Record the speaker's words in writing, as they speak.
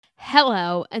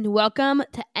Hello, and welcome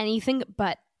to Anything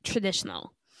But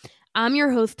Traditional. I'm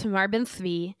your host, Tamar Ben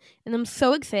Svi, and I'm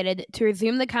so excited to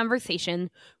resume the conversation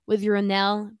with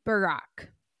Ronel Barak.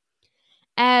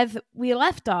 As we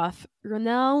left off,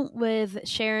 Ronel was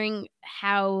sharing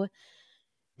how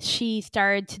she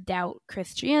started to doubt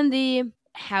Christianity,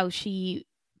 how she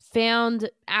found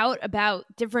out about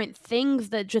different things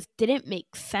that just didn't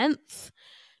make sense,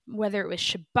 whether it was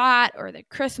Shabbat or the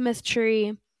Christmas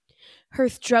tree, her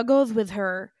struggles with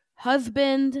her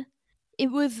husband.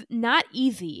 It was not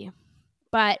easy,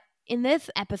 but in this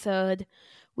episode,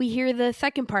 we hear the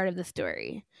second part of the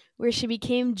story, where she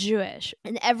became Jewish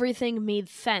and everything made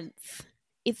sense.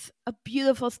 It's a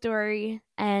beautiful story,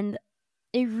 and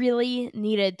it really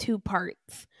needed two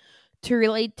parts to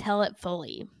really tell it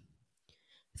fully.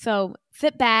 So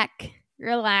sit back,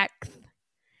 relax,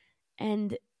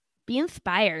 and be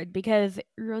inspired because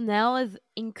Ronel is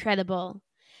incredible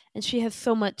and she has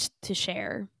so much to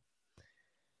share.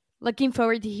 Looking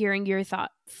forward to hearing your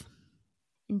thoughts.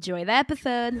 Enjoy the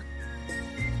episode.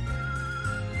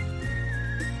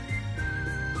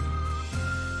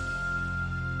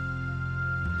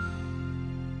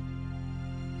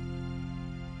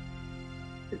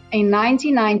 In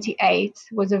 1998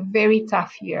 was a very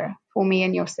tough year for me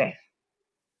and Yosef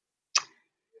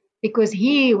because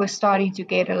he was starting to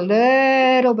get a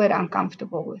little bit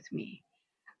uncomfortable with me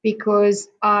because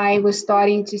I was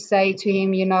starting to say to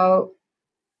him,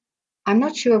 I'm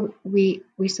not sure we're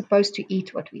supposed to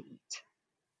eat what we eat.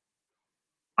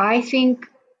 I think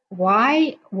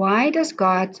why does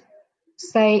God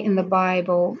say in the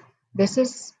Bible, this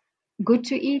is good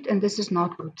to eat and this is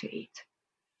not good to eat?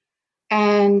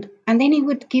 And then he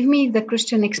would give me the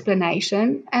Christian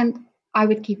explanation and I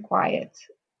would keep quiet.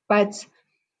 And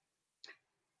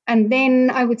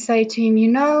then I would say to him,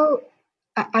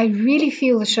 I really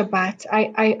feel the Shabbat.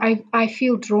 I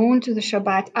feel drawn to the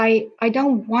Shabbat. I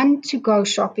don't want to go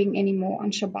shopping anymore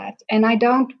on Shabbat. And I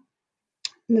don't,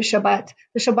 the Shabbat.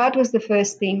 The Shabbat was the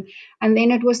first thing. And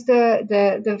then it was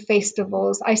the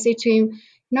festivals. I said to him,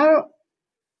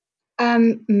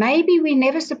 maybe we're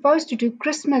never supposed to do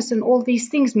Christmas and all these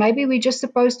things. Maybe we're just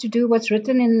supposed to do what's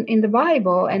written in the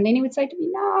Bible. And then he would say to me,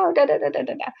 no, da da da da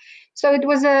da. So it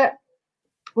was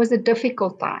a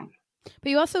difficult time.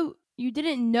 But you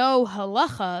didn't know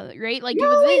halacha, right? I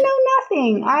know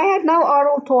nothing. I had no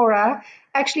oral Torah.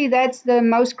 Actually, that's the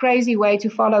most crazy way to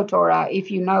follow Torah.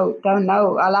 If you don't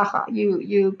know halacha,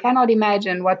 you cannot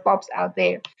imagine what pops out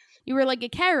there. You were like a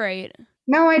Karaite.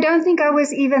 No, I don't think I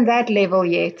was even that level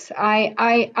yet.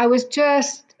 I was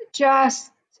just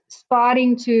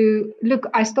starting to look.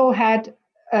 I still had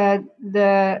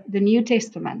the New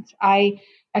Testament. A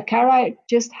Karaite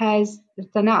just has the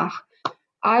Tanakh.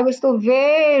 I was still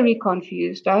very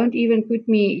confused. Don't even put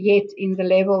me yet in the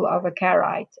level of a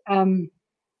Karaite.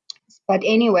 But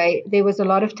anyway, there was a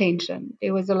lot of tension.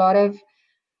 There was a lot of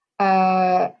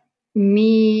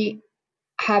me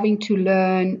having to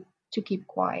learn to keep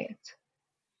quiet.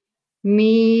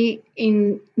 Me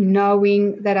in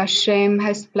knowing that Hashem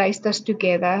has placed us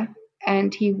together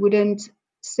and He wouldn't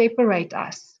separate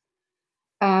us.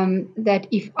 That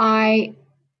if I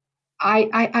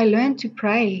learned to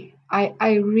pray.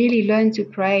 I really learned to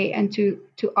pray and to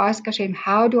ask Hashem,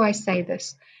 how do I say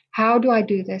this? How do I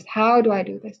do this? How do I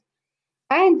do this?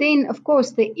 And then, of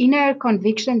course, the inner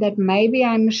conviction that maybe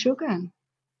I'm Meshugan.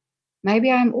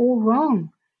 Maybe I'm all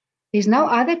wrong. There's no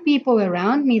other people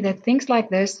around me that thinks like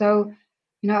this. So,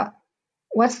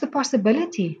 what's the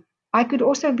possibility? I could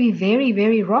also be very,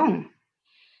 very wrong.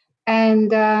 And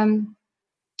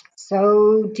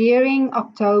so during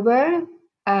October,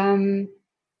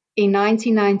 in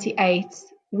 1998,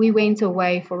 we went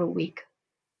away for a week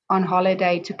on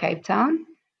holiday to Cape Town,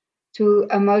 to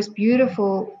a most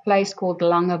beautiful place called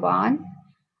Langebaan.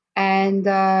 And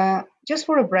just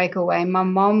for a breakaway, my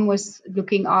mom was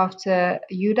looking after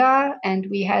Yuda, and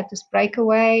we had this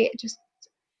breakaway, just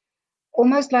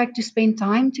almost like to spend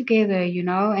time together,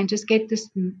 and just get this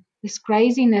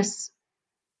craziness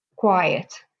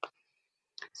quiet.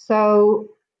 So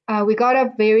we got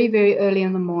up very, very early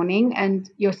in the morning, and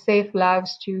Yosef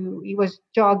he was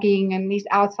jogging and he's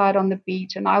outside on the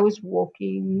beach, and I was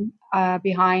walking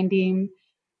behind him.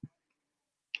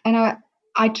 And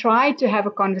I tried to have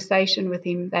a conversation with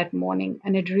him that morning,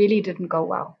 and it really didn't go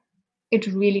well. It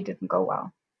really didn't go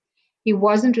well. He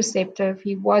wasn't receptive.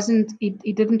 He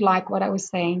didn't like what I was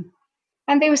saying.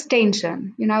 And there was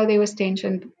tension, there was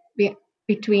tension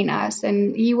between us.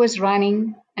 And he was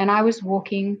running and I was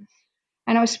walking.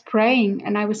 And I was praying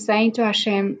and I was saying to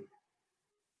Hashem,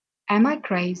 am I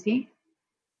crazy?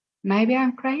 Maybe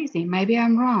I'm crazy. Maybe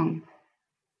I'm wrong.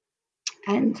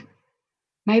 And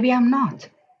Maybe I'm not.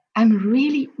 I'm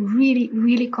really, really,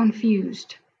 really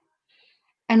confused.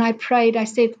 And I prayed, I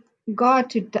said, God,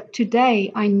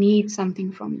 today I need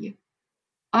something from you.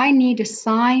 I need a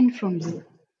sign from you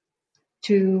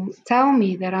to tell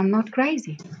me that I'm not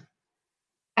crazy.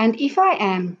 And if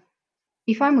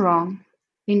I'm wrong,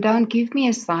 then don't give me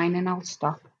a sign and I'll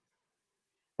stop.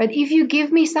 But if you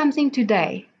give me something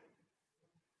today,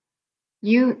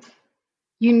 you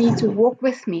need to walk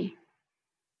with me,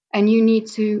 and you need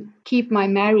to keep my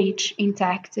marriage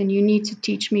intact, and you need to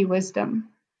teach me wisdom.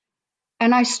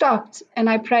 And I stopped and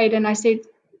I prayed and I said,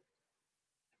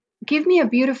 give me a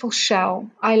beautiful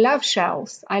shell. I love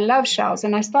shells. I love shells.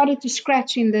 And I started to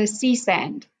scratch in the sea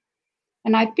sand.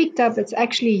 And I picked up, it's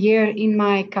actually here in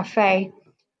my cafe,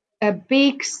 a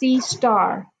big sea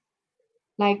star,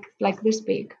 like this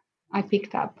big, I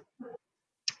picked up.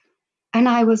 And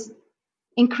I was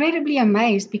incredibly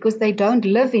amazed because they don't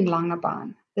live in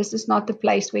Langebaan. This is not the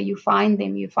place where you find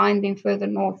them. You find them further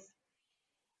north.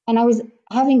 And I was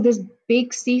having this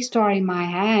big sea star in my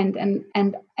hand,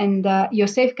 and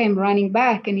Yosef came running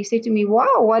back, and he said to me,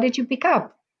 "Wow, what did you pick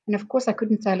up?" And of course, I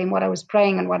couldn't tell him what I was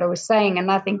praying and what I was saying and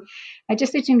nothing. I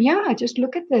just said to him, "Yeah, just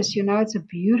look at this. It's a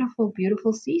beautiful,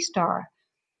 beautiful sea star."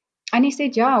 And he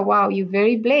said, "Yeah, wow, you're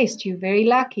very blessed. You're very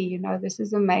lucky. This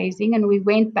is amazing." And we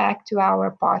went back to our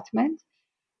apartment,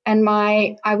 and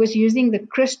I was using the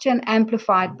Christian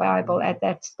Amplified Bible at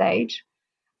that stage.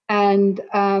 And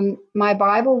my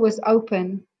Bible was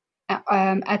open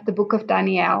at the book of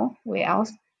Daniel. Where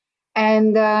else?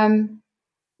 And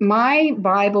my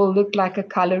Bible looked like a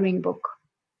coloring book,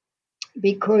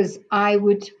 because I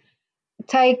would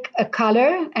take a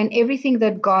color, and everything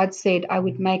that God said, I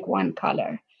would make one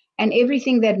color. And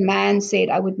everything that man said,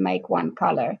 I would make one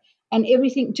color. And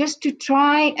everything, just to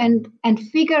try and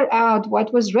figure out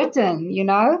what was written,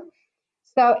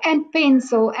 So, and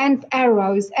pencil and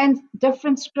arrows and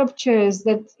different scriptures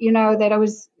that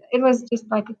it was just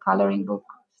like a coloring book.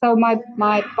 So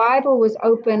my Bible was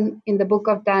open in the book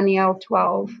of Daniel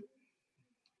 12.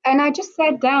 And I just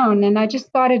sat down and I just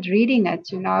started reading it,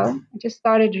 I just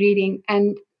started reading,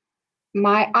 and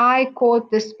my eye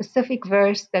caught this specific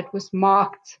verse that was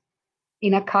marked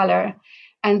in a color.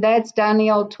 And that's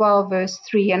Daniel 12, verse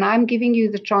 3. And I'm giving you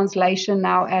the translation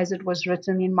now as it was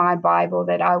written in my Bible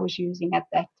that I was using at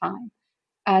that time.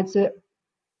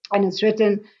 And it's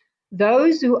written,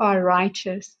 "Those who are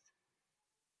righteous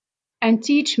and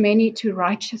teach many to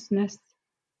righteousness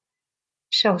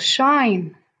shall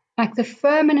shine like the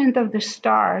firmament of the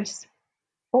stars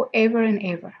forever and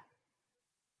ever."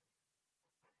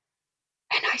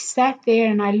 And I sat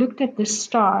there and I looked at this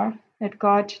star that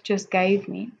God just gave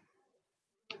me.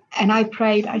 And I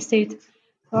prayed, I said,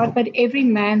 "God, but every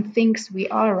man thinks we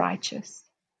are righteous.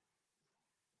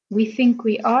 We think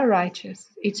we are righteous.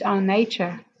 It's our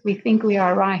nature. We think we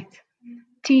are right.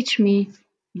 Teach me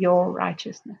your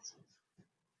righteousness."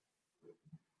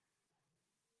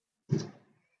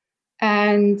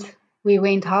 And we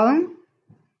went home.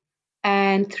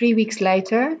 And 3 weeks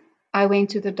later, I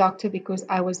went to the doctor because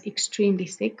I was extremely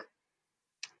sick.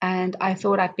 And I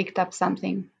thought I picked up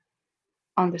something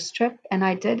on the strip. And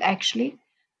I did actually.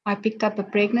 I picked up a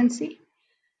pregnancy.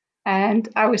 And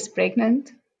I was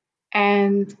pregnant.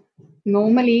 And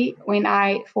normally when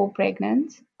I fall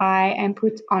pregnant, I am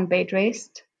put on bed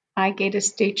rest. I get a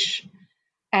stitch.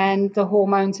 And the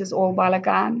hormones is all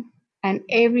balagan. And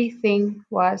everything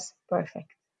was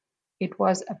perfect. It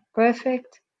was a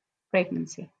perfect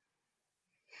pregnancy.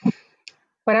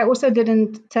 What I also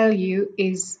didn't tell you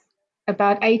is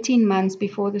about 18 months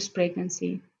before this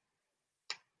pregnancy,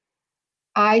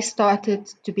 I started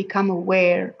to become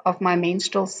aware of my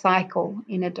menstrual cycle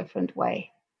in a different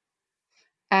way.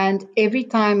 And every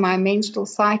time my menstrual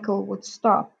cycle would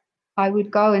stop, I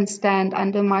would go and stand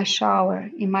under my shower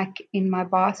in my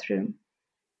bathroom,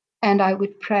 and I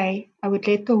would pray. I would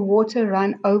let the water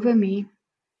run over me,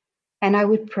 and I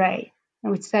would pray. I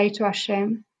would say to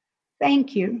Hashem,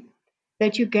 "Thank you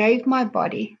that you gave my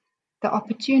body the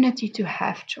opportunity to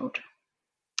have children.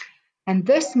 And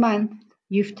this month,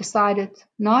 you've decided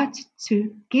not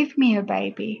to give me a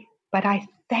baby, but I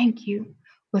thank you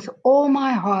with all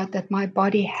my heart that my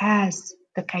body has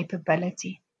the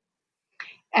capability."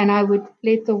 And I would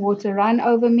let the water run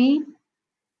over me,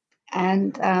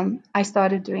 and I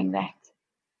started doing that.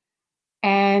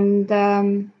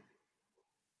 And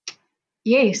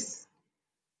yes,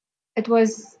 it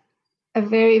was a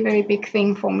very, very big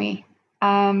thing for me.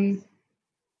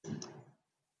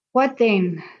 What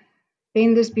then?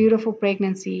 Then this beautiful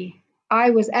pregnancy.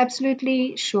 I was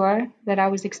absolutely sure that I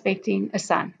was expecting a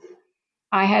son.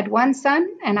 I had one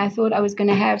son, and I thought I was going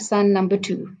to have son number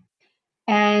 2.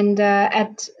 And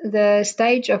at the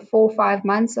stage of 4 or 5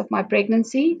 months of my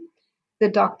pregnancy, the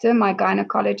doctor, my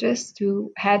gynecologist,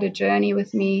 who had a journey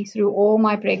with me through all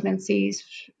my pregnancies,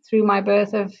 through my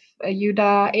birth of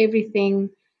Yuda, everything,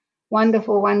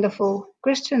 wonderful, wonderful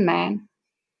Christian man,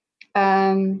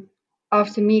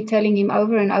 after me telling him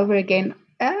over and over again,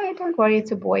 don't worry,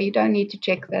 it's a boy. You don't need to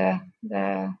check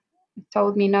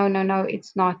told me, no,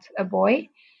 it's not a boy.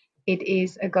 It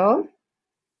is a girl.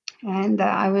 And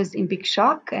I was in big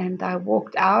shock, and I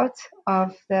walked out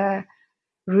of the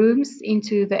rooms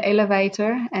into the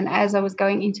elevator. And as I was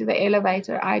going into the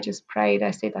elevator, I just prayed.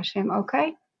 I said, Hashem,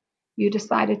 okay, you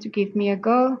decided to give me a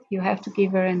girl. You have to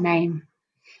give her a name.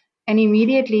 And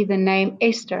immediately the name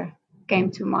Esther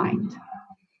came to mind.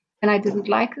 And I didn't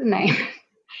like the name.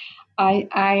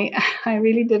 I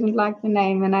really didn't like the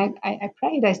name. And I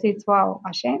prayed. I said, wow,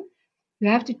 Hashem, you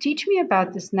have to teach me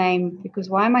about this name, because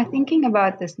why am I thinking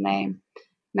about this name?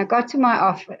 And I got to my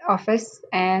office,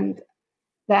 and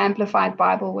the Amplified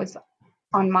Bible was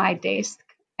on my desk.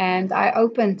 And I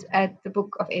opened at the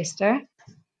book of Esther.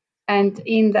 And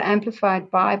in the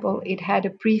Amplified Bible, it had a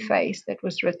preface that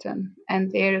was written.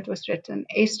 And there it was written,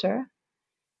 Esther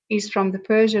is from the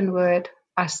Persian word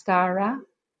Astara,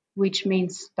 which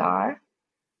means star.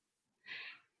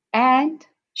 And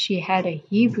she had a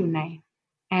Hebrew name.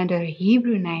 And her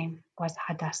Hebrew name was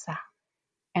Hadassah.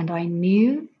 And I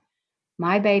knew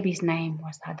my baby's name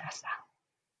was Hadassah.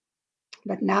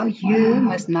 But now you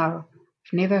must know.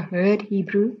 I've never heard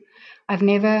Hebrew. I've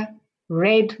never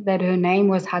read that her name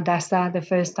was Hadassah the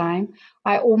first time.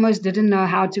 I almost didn't know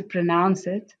how to pronounce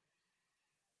it.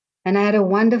 And I had a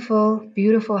wonderful,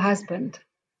 beautiful husband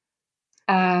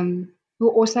who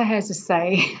also has a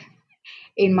say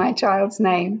in my child's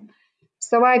name.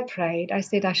 So I prayed. I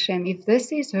said, Hashem, if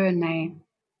this is her name,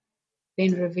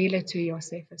 then reveal it to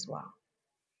yourself as well.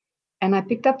 And I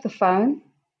picked up the phone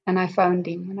and I phoned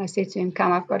him. And I said to him,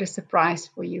 come, I've got a surprise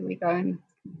for you. We go and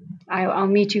I'll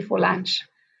meet you for lunch.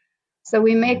 So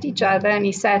we met each other, and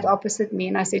he sat opposite me.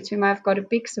 And I said to him, I've got a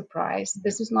big surprise.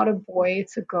 This is not a boy,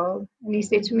 it's a girl. And he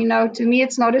said to me, no, to me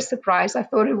it's not a surprise. I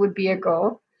thought it would be a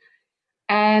girl.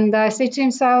 And I said to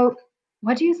him, so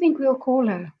what do you think we'll call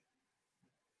her?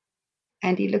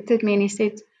 And he looked at me and he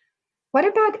said, what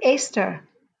about Esther?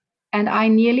 And I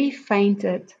nearly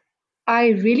fainted. I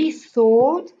really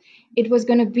thought it was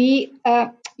going to be,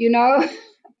 a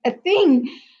thing.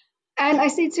 And I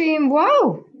said to him,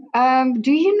 wow,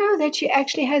 do you know that she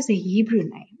actually has a Hebrew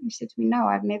name? He said to me, no,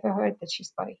 I've never heard that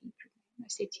she's got a Hebrew name. I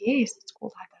said, yes, it's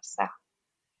called Hadassah.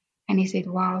 And he said,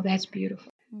 wow, that's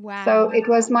beautiful. Wow. So it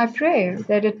was my prayer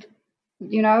that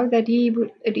that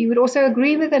he would also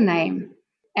agree with the name.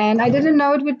 And I didn't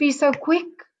know it would be so quick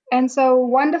and so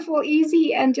wonderful,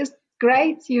 easy, and just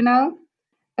great,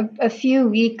 A few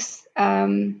weeks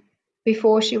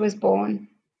before she was born,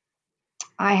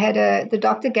 the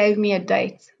doctor gave me a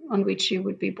date on which she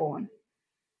would be born.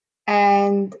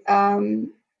 And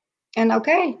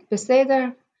okay,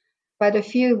 beseder. But a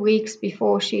few weeks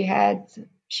before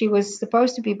she was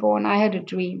supposed to be born, I had a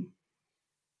dream.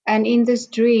 And in this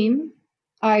dream,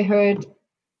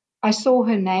 I saw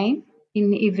her name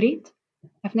in Ivrit.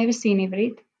 I've never seen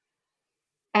Ivrit.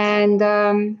 And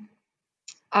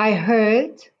I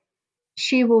heard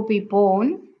she will be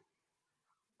born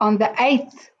on the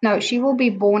 8th. No, she will be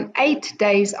born 8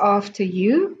 days after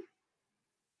you.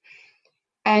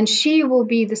 And she will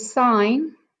be the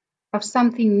sign of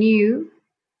something new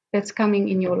that's coming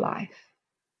in your life.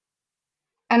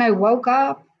 And I woke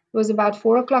up. It was about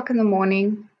 4 o'clock in the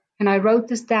morning. And I wrote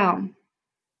this down.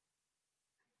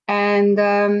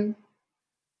 And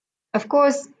of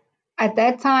course, at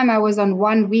that time, I was on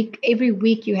 1 week. Every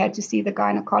week you had to see the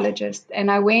gynecologist. And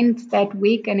I went that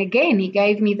week. And again, he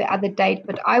gave me the other date.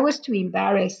 But I was too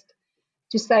embarrassed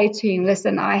to say to him,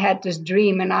 listen, I had this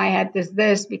dream and I had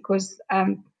this, because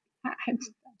I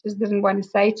just didn't want to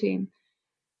say to him.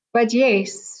 But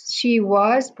yes, she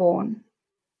was born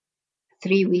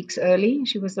 3 weeks early.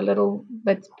 She was a little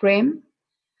bit prim.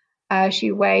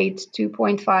 She weighed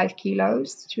 2.5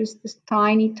 kilos. She was this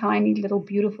tiny, tiny little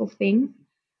beautiful thing.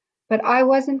 But I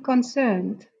wasn't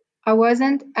concerned. I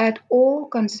wasn't at all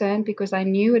concerned, because I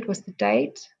knew it was the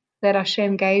date that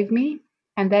Hashem gave me,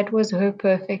 and that was her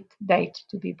perfect date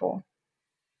to be born.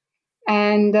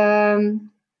 And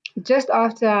just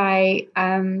after I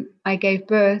gave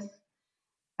birth,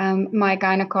 my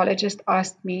gynecologist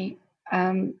asked me,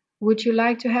 would you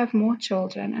like to have more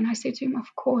children? And I said to him,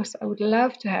 of course, I would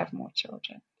love to have more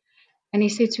children. And he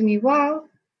said to me, well,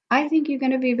 I think you're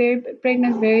going to be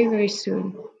pregnant very, very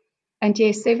soon. And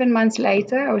yes, 7 months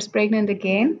later, I was pregnant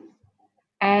again.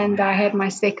 And I had my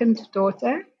second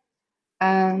daughter.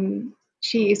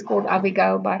 She is called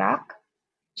Abigail Barak.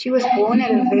 She was born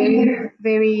at a very,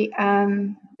 very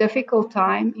difficult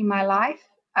time in my life.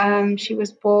 She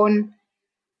was born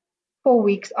 4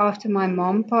 weeks after my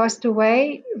mom passed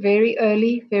away, very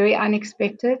early, very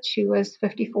unexpected. She was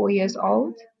 54 years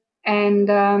old.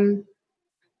 And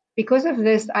because of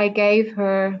this, I gave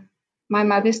her my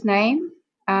mother's name,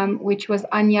 which was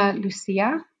Anya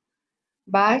Lucia.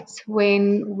 But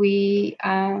when we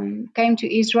came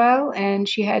to Israel and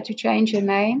she had to change her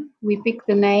name, we picked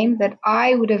the name that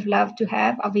I would have loved to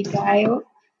have, Abigail.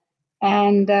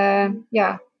 And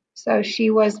yeah, so she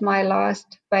was my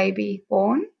last baby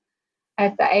born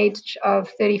at the age of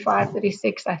 35,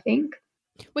 36, I think.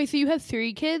 Wait, so you have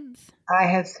 3 kids? I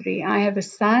have 3. I have a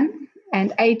son,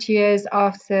 and 8 years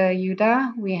after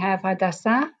Yuda, we have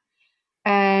Hadassah.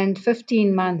 And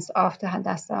 15 months after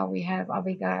Hadassah, we have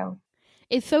Abigail.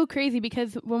 It's so crazy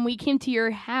because when we came to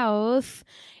your house,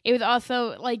 it was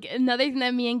also like another thing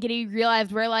that me and Giddy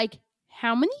realized. We're like,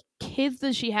 how many kids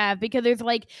does she have? Because there's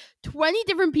like 20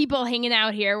 different people hanging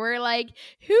out here. We're like,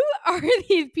 who are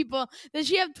these people? Does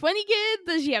she have 20 kids?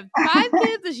 Does she have 5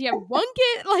 kids? Does she have 1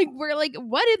 kid? Like, we're like,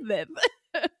 what is this?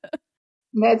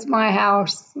 That's my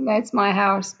house. That's my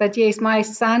house. But yes, my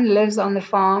son lives on the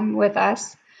farm with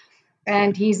us,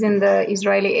 and he's in the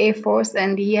Israeli Air Force,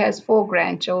 and he has 4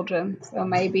 grandchildren. So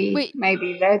maybe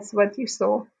that's what you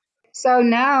saw. So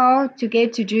now to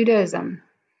get to Judaism.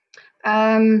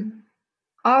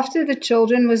 After the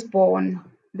children was born,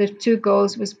 the 2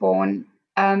 girls was born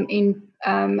in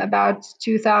about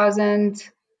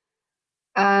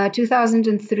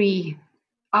 2003,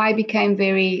 I became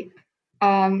very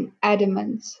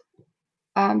adamant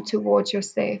towards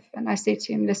Yosef. And I said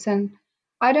to him, listen,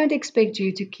 I don't expect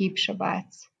you to keep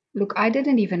Shabbat. Look, I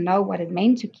didn't even know what it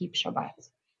meant to keep Shabbat,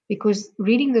 because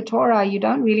reading the Torah, you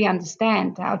don't really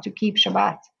understand how to keep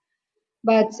Shabbat.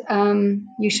 But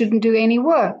you shouldn't do any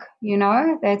work,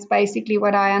 That's basically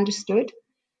what I understood.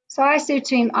 So I said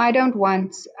to him, I don't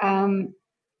want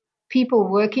people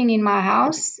working in my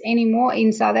house anymore.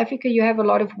 In South Africa, you have a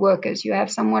lot of workers. You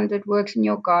have someone that works in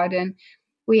your garden.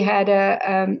 We had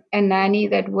a nanny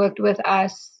that worked with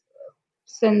us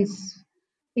since, I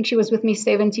think she was with me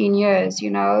 17 years.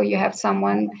 You have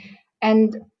someone.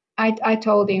 And I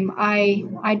told him,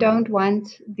 I don't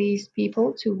want these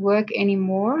people to work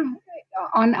anymore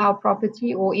on our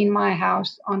property or in my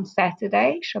house on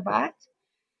Saturday, Shabbat.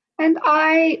 And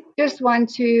I just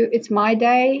want to, it's my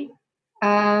day.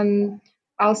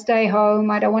 I'll stay home.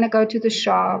 I don't want to go to the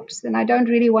shops, and I don't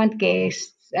really want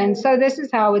guests. And so this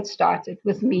is how it started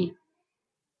with me.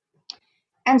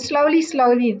 And slowly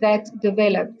that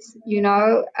developed,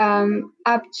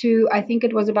 up to, I think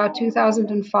it was about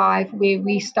 2005, where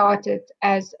we started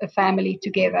as a family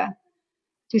together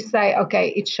to say, okay,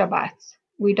 it's Shabbat.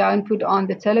 We don't put on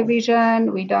the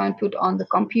television. We don't put on the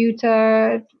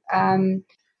computer. And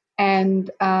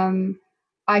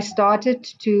I started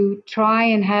to try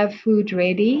and have food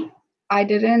ready. I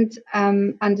didn't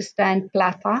understand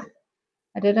plata.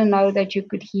 I didn't know that you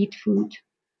could heat food.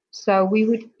 So we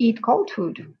would eat cold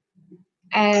food.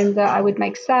 And I would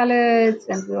make salads,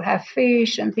 and we'll have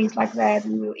fish and things like that,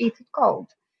 and we'll eat it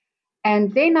cold.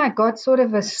 And then I got sort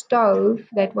of a stove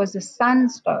that was a sun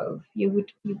stove. You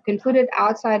can put it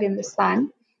outside in the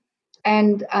sun.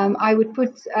 And I would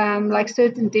put like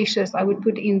certain dishes I would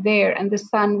put in there, and the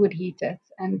sun would heat it,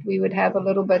 and we would have a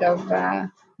little bit of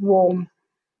warm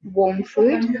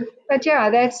food. But yeah,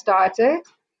 that started.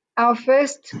 Our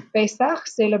first Pesach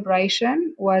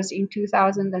celebration was in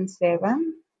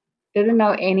 2007. Didn't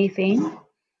know anything.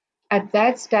 At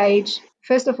that stage,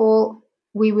 first of all,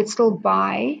 we would still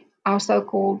buy our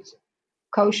so-called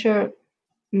kosher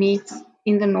meat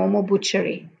in the normal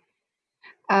butchery.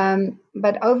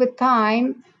 But over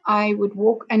time, I would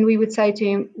walk and we would say to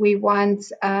him, we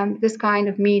want this kind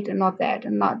of meat and not that,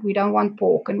 and we don't want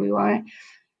pork, and we want,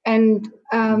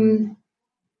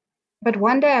 but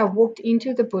one day I walked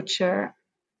into the butcher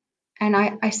and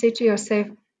I said to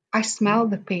Yosef, I smell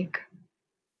the pig.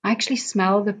 I actually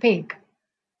smell the pig.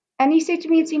 And he said to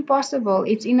me, it's impossible.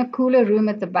 It's in a cooler room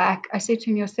at the back. I said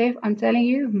to him, Yosef, I'm telling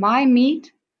you, my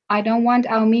meat, I don't want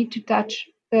our meat to touch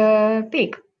the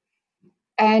pig.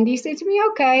 And he said to me,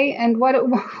 okay, and what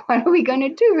are we going to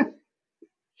do?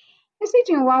 I said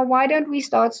to him, well, why don't we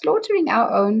start slaughtering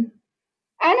our own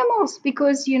animals?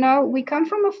 Because, we come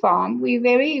from a farm.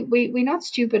 We're not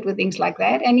stupid with things like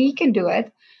that, and he can do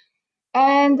it.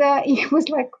 And he was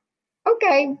like,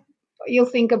 okay, you'll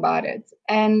think about it.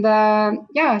 And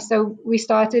so we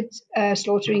started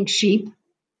slaughtering sheep.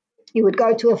 He would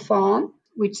go to a farm,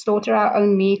 we'd slaughter our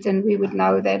own meat, and we would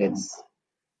know that it's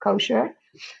kosher.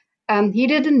 He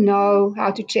didn't know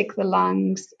how to check the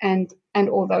lungs and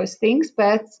all those things.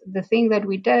 But the thing that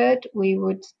we did, we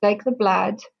would take the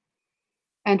blood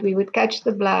and we would catch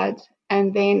the blood,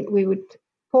 and then we would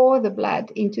pour the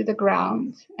blood into the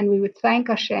ground, and we would thank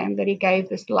Hashem that He gave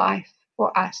this life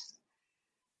for us.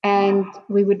 And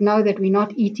we would know that we're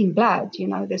not eating blood.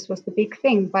 This was the big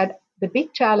thing. But the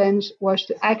big challenge was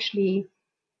to actually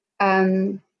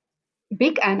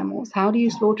big animals. How do you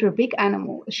slaughter a big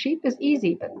animal? A sheep is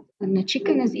easy, and a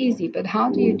chicken is easy. But how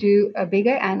do you do a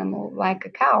bigger animal like a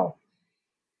cow?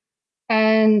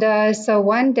 And so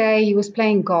one day he was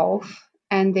playing golf,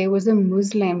 and there was a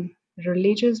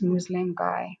religious Muslim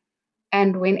guy.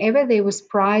 And whenever there was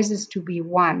prizes to be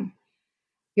won,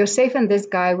 Yosef and this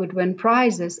guy would win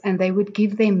prizes, and they would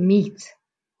give them meat,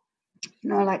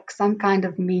 like some kind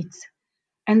of meat.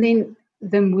 And then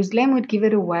the Muslim would give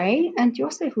it away, and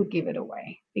Yosef would give it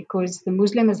away, because the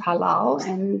Muslim is halal,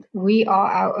 and we are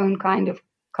our own kind of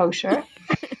kosher.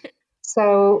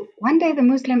 So one day the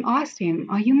Muslim asked him,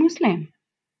 "Are you Muslim?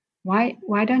 Why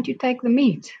don't you take the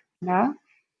meat?" No?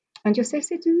 And Yosef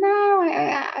said, "No,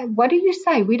 what do you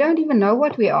say? We don't even know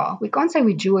what we are. We can't say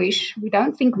we're Jewish. We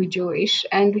don't think we're Jewish.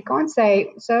 And we can't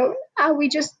say, so we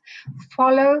just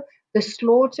follow the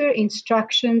slaughter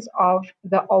instructions of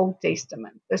the Old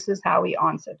Testament." This is how he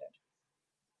answered it.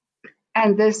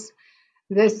 And this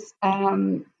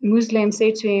Muslim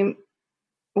said to him,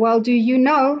 "Well, do you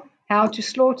know how to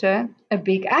slaughter a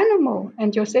big animal?"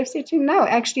 And Yosef said to him, "No,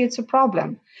 actually it's a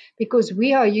problem, because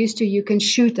we are used to, you can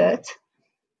shoot it,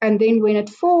 and then when it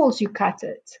falls, you cut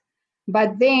it.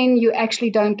 But then you actually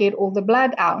don't get all the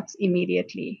blood out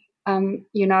immediately.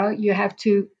 You have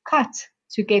to cut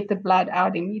to get the blood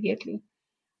out immediately."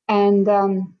 And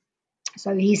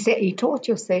so he taught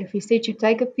Yosef, he said, you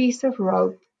take a piece of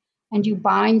rope and you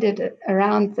bind it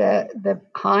around the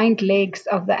hind legs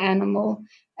of the animal,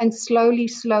 and slowly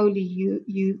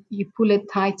you pull it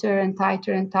tighter and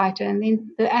tighter and tighter, and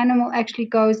then the animal actually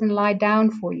goes and lie down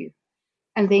for you,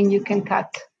 and then you can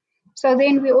cut. So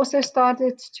then we also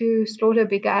started to slaughter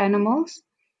bigger animals.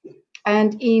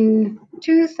 And in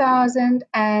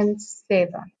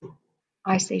 2007,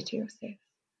 I said to Yosef,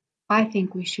 I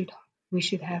think we should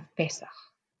have Pesach.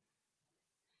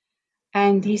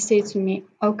 And he said to me,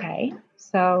 okay,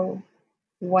 so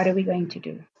what are we going to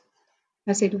do?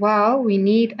 I said, well, we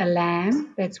need a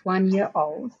lamb that's 1 year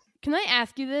old. Can I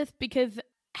ask you this? Because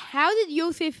how did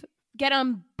Yosef get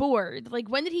on board? Like,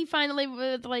 when did he finally,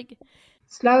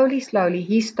 Slowly.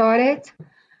 He started.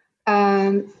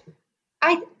 I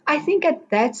think at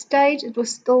that stage, it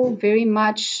was still very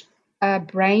much a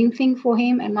brain thing for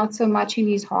him and not so much in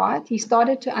his heart. He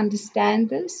started to understand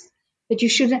this, that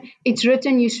it's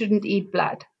written you shouldn't eat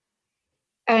blood.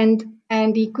 And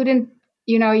he couldn't,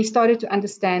 he started to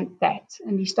understand that.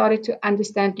 And he started to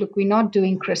understand, look, we're not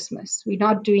doing Christmas. We're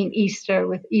not doing Easter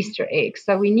with Easter eggs.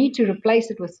 So we need to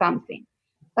replace it with something.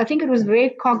 I think it was very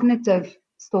cognitive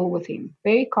still with him,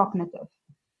 very cognitive.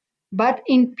 But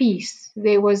in peace,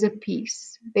 there was a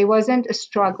peace. There wasn't a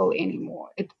struggle anymore.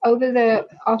 After the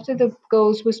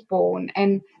girls was born,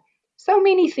 and so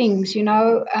many things,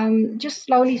 just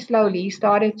slowly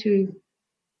started to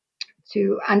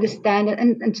understand it,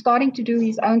 and starting to do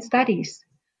his own studies,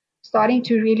 starting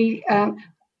to really.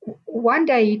 One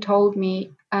day he told me,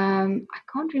 I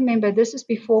can't remember. This is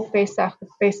before Pesach.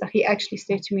 He actually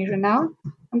said to me, Ronel,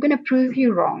 I'm going to prove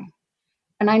you wrong.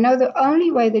 And I know the only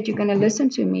way that you're going to listen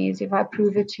to me is if I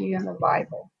prove it to you in the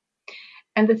Bible.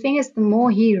 And the thing is, the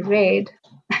more he read,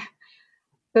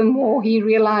 the more he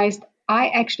realized I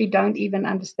actually don't even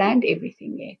understand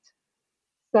everything yet.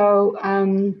 So,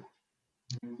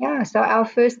 so our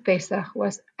first Pesach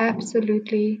was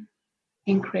absolutely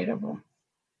incredible.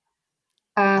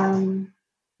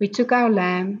 We took our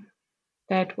lamb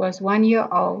that was 1 year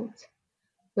old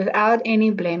without any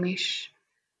blemish.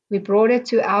 We brought it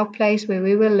to our place where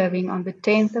we were living on the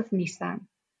 10th of Nisan.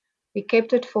 We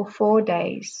kept it for 4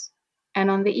 days, and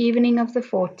on the evening of the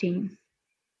 14th,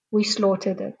 we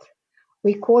slaughtered it.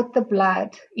 We caught the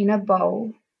blood in a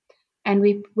bowl, and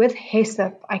with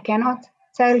hyssop, I cannot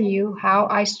tell you how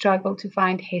I struggled to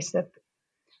find hyssop,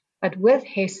 but with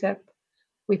hyssop,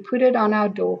 we put it on our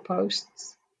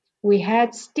doorposts. We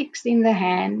had sticks in the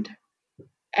hand,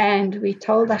 and we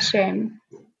told Hashem,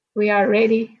 we are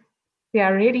ready. We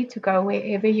are ready to go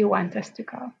wherever you want us to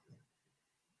go.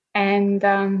 And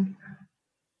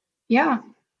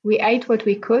we ate what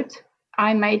we could.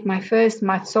 I made my first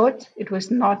matzot. It was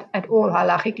not at all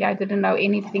halachically. I didn't know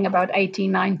anything about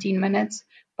 18, 19 minutes.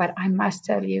 But I must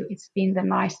tell you, it's been the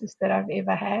nicest that I've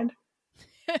ever had.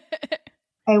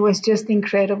 It was just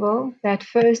incredible. That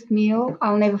first meal,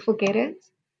 I'll never forget it.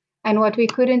 And what we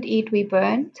couldn't eat, we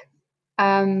burnt.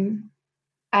 And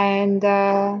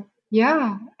I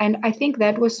think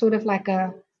that was sort of like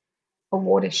a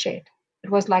watershed. It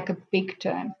was like a big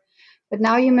turn. But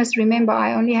now you must remember,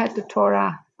 I only had the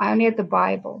Torah, I only had the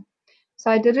Bible. So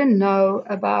I didn't know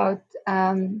about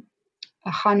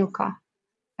Hanukkah.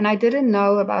 And I didn't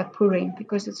know about Purim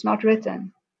because it's not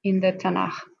written in the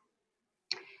Tanakh.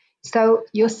 So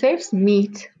Yosef's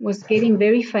meat was getting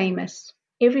very famous.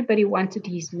 Everybody wanted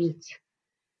his meat.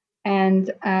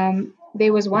 And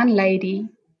there was one lady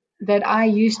that I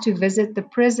used to visit the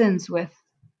prisons with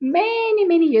many,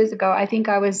 many years ago. I think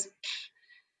I was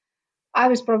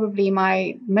probably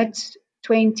my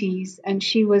mid-20s, and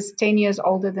she was 10 years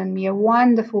older than me. A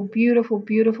wonderful, beautiful,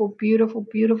 beautiful, beautiful,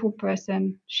 beautiful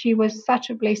person. She was such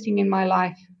a blessing in my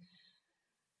life.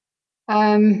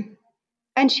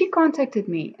 And she contacted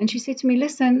me and she said to me,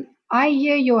 listen, I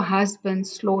hear your husband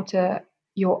slaughter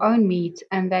your own meat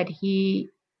and that he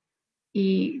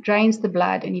drains the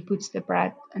blood and he puts the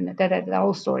bread and the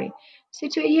whole story. I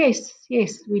said to her,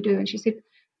 yes, we do. And she said,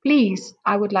 please,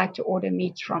 I would like to order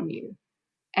meat from you.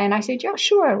 And I said, yeah,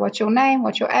 sure. What's your name?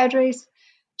 What's your address?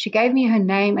 She gave me her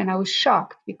name and I was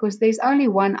shocked because there's only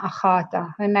one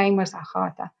Agatha. Her name was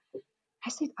Agatha. I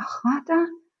said, Agatha?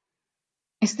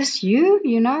 Is this you?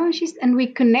 You know, and we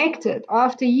connected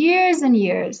after years and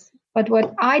years. But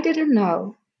what I didn't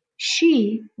know,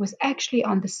 she was actually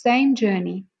on the same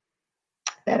journey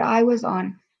that I was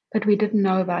on, but we didn't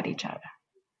know about each other.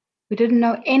 We didn't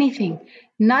know anything.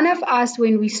 None of us,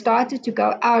 when we started to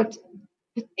go out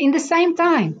in the same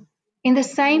time,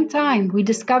 we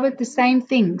discovered the same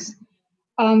things.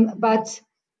 But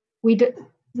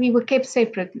we were kept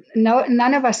separate.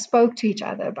 None of us spoke to each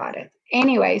other about it.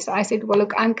 Anyway, so I said, well,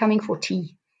 look, I'm coming for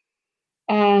tea.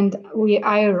 And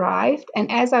I arrived,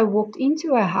 and as I walked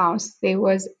into her house, there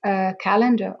was a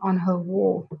calendar on her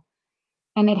wall,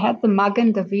 and it had the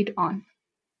Magen David on.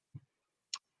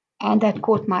 And that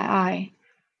caught my eye.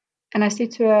 And I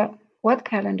said to her, what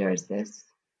calendar is this?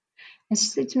 And she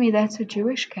said to me, that's a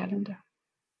Jewish calendar.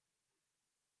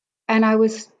 And I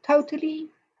was totally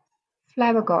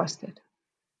flabbergasted.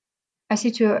 I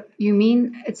said to her, you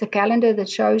mean it's a calendar that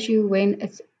shows you when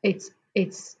it's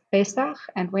Pesach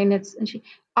and when it's... And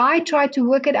I tried to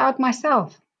work it out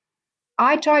myself.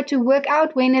 I tried to work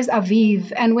out when is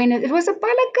Aviv and when it was a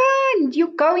Balagan.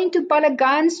 You go into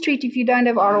Balagan Street if you don't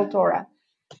have oral Torah.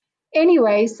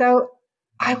 Anyway, so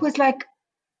I was like,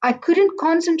 I couldn't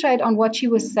concentrate on what she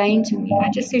was saying to me.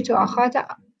 I just said to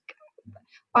Agatha,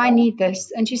 I need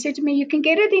this. And she said to me, you can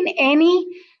get it in any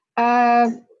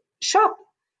shop.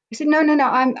 I said, no,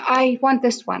 I want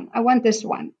this one. I want this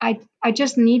one. I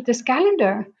just need this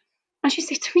calendar. And she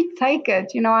said to me, take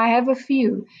it. You know, I have a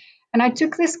few. And I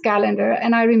took this calendar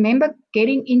and I remember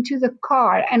getting into the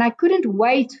car and I couldn't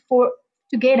wait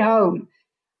to get home.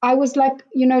 I was like,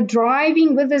 you know,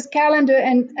 driving with this calendar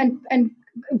and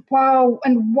wow.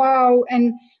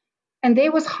 And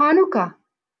there was Hanukkah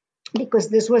because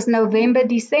this was November,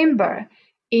 December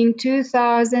in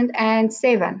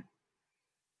 2007.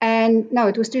 And no,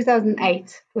 it was 2008.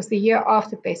 It was the year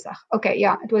after Pesach. Okay,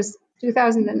 yeah, it was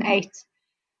 2008.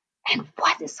 And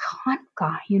what is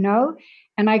Hanukkah, you know?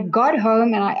 And I got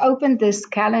home and I opened this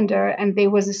calendar and there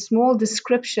was a small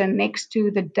description next to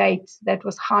the date that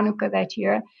was Hanukkah that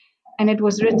year. And it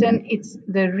was written, it's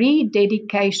the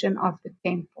rededication of the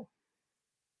temple.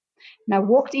 And I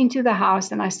walked into the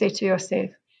house and I said to Yosef,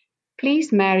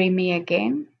 please marry me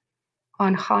again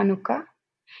on Hanukkah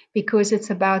because it's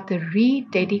about the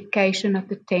rededication of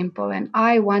the temple. And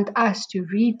I want us to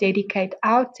rededicate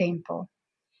our temple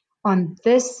on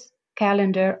this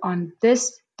calendar, on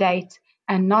this date,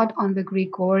 and not on the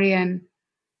Gregorian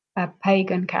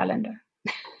pagan calendar.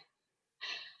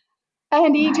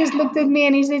 And he just looked at me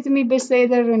and he said to me,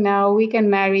 Beseda Ronel, we can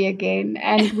marry again.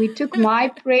 And we took my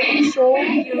prayer shawl.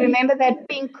 You remember that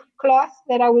pink cloth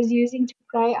that I was using to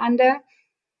pray under?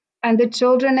 And the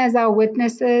children as our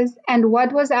witnesses. And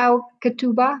what was our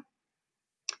ketubah?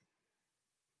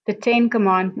 The 10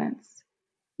 Commandments.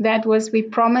 That was, we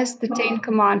promised the 10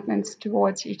 Commandments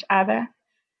towards each other.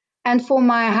 And for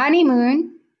my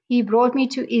honeymoon, he brought me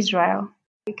to Israel.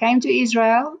 We came to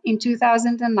Israel in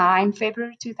 2009,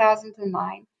 February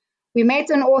 2009. We met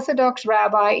an Orthodox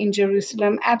rabbi in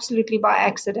Jerusalem, absolutely by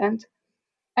accident.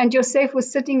 And Yosef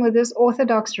was sitting with this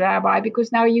Orthodox rabbi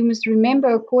because now you must remember,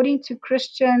 according to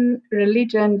Christian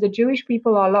religion, the Jewish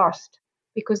people are lost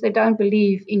because they don't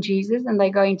believe in Jesus and they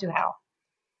go into hell.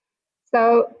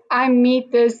 So I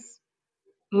meet this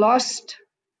lost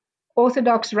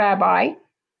Orthodox rabbi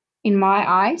in my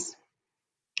eyes,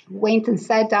 went and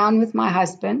sat down with my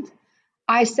husband.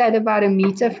 I sat about a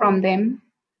meter from them.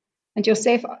 And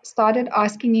Joseph started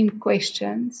asking him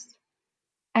questions.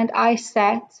 And I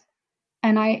sat,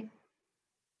 and I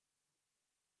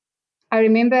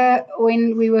remember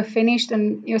when we were finished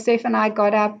and Joseph and I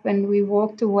got up and we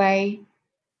walked away,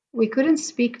 we couldn't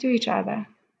speak to each other.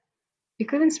 We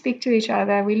couldn't speak to each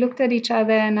other. We looked at each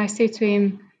other and I said to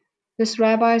him, this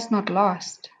rabbi is not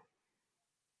lost.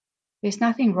 There's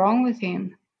nothing wrong with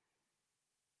him.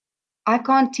 I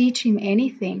can't teach him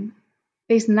anything.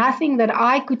 There's nothing that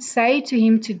I could say to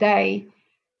him today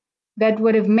that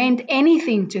would have meant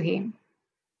anything to him.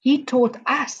 He taught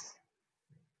us.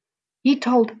 He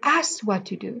told us what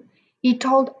to do. He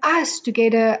told us to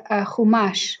get a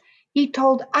chumash. He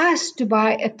told us to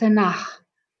buy a Tanakh.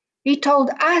 He told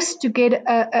us to get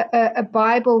a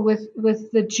Bible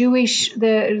with the Jewish,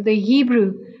 the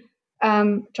Hebrew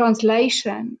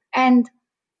translation. And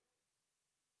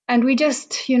we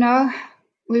just,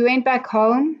 we went back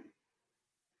home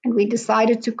and we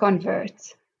decided to convert.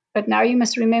 But now you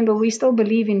must remember, we still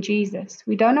believe in Jesus.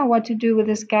 We don't know what to do with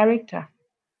his character.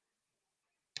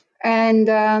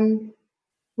 And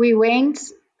we went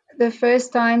the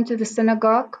first time to the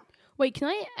synagogue. Wait, can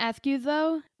I ask you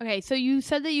though? Okay, so you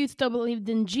said that you still believed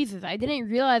in Jesus. I didn't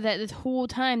realize that this whole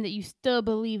time that you still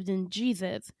believed in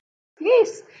Jesus.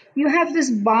 Yes, you have this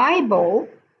Bible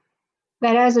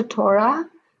that has a Torah,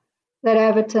 that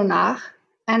have a Tanakh,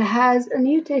 and has a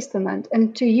New Testament,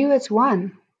 and to you it's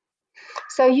one.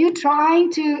 So you're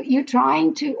trying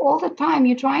to all the time,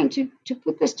 you're trying to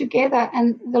put this together,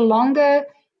 and the longer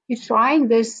you're trying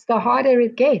this, the harder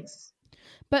it gets.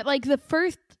 But like the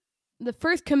first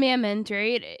commandment,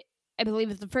 right? I believe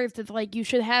it's the first. It's like you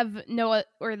should have no,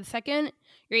 or the second,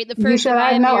 right? The first. You shall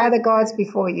have no other gods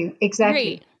before you. Exactly.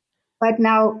 Great. But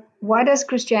now, what does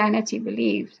Christianity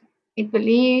believe? It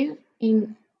believes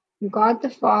in God the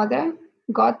Father,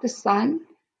 God the Son,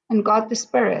 and God the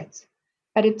Spirit.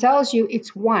 But it tells you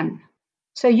it's one.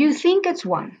 So you think it's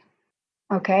one.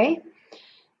 Okay?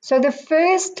 So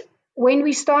when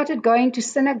we started going to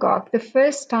synagogue, the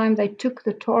first time they took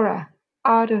the Torah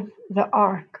out of the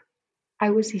ark,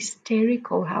 I was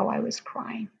hysterical how I was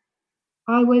crying.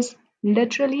 I was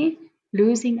literally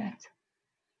losing it.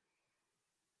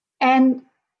 And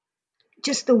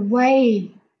just the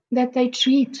way that they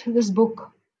treat this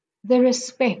book, the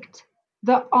respect,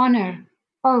 the honor.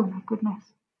 Oh my goodness.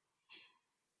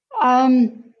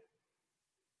 And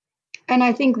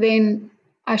I think then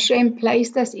Hashem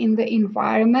placed us in the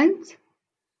environment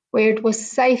where it was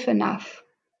safe enough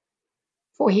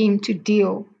for him to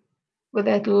deal with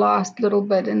that last little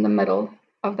bit in the middle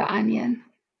of the onion,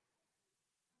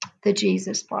 the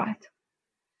Jesus part.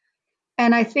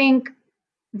 And I think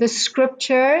the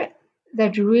scripture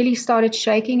that really started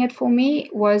shaking it for me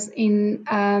was in,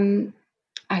 I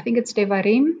think it's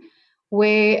Devarim,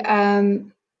 where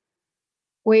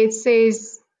it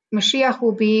says Mashiach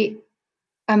will be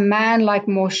a man like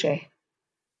Moshe.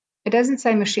 It doesn't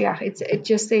say Mashiach. It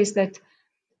just says that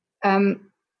the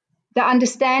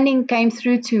understanding came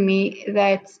through to me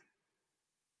that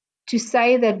to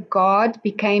say that God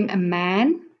became a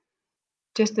man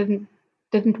just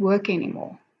didn't work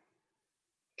anymore.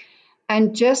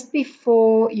 And just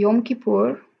before Yom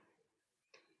Kippur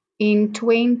in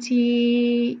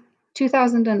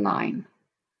 2009,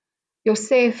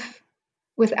 Yosef,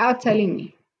 without telling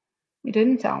me, he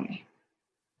didn't tell me.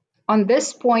 On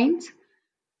this point,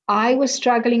 I was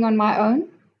struggling on my own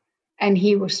and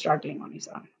he was struggling on his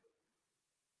own.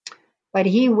 But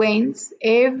he went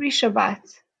every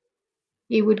Shabbat.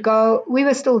 He would go, we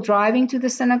were still driving to the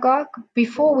synagogue.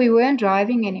 Before we weren't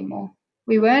driving anymore.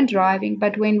 We weren't driving,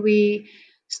 but when we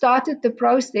started the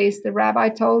process, the rabbi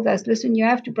told us, listen, you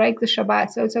have to break the Shabbat,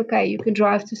 so it's okay, you can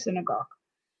drive to synagogue.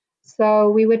 So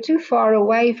we were too far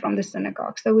away from the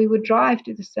synagogue, so we would drive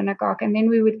to the synagogue, and then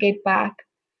we would get back,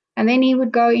 and then he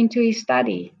would go into his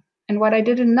study. And what I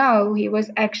didn't know, he was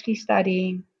actually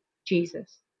studying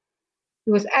Jesus.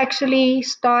 He was actually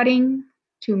starting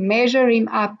to measure him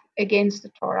up against the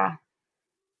Torah.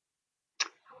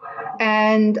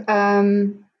 And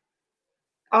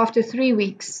after 3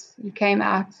 weeks, he came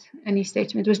out and he said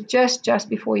to me, it was just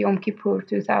before Yom Kippur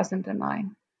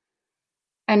 2009.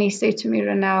 And he said to me,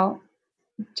 Ronel,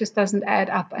 it just doesn't add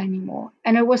up anymore.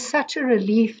 And it was such a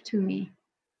relief to me.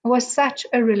 It was such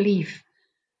a relief.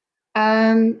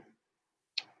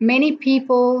 Many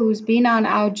people who's been on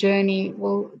our journey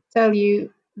will tell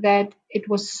you that it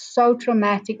was so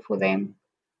traumatic for them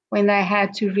when they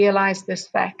had to realize this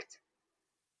fact.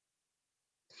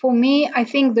 For me, I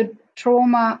think the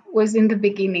trauma was in the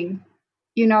beginning,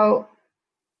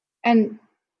 and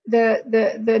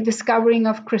the discovering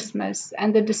of Christmas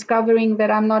and the discovering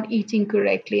that I'm not eating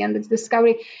correctly and the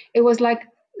discovery, it was like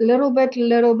little bit,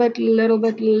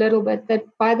 that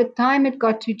by the time it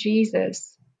got to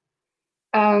Jesus,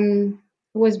 it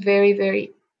was very,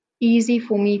 very easy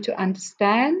for me to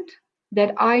understand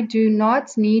that I do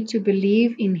not need to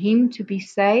believe in him to be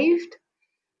saved.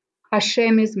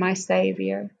 Hashem is my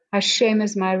savior. Hashem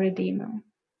is my redeemer.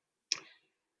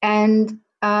 And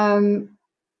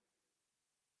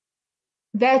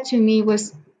that to me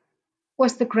was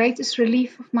the greatest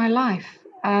relief of my life.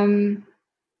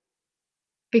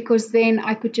 Because then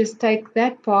I could just take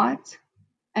that part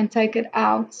and take it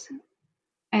out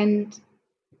and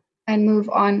move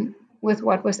on with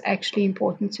what was actually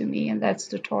important to me, and that's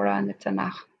the Torah and the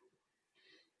Tanakh.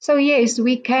 So yes,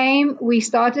 we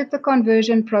started the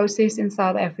conversion process in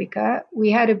South Africa. We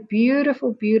had a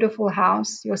beautiful, beautiful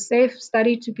house. Yosef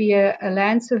studied to be a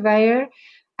land surveyor,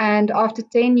 and after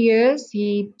 10 years,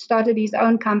 he started his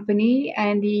own company,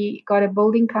 and he got a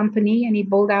building company, and he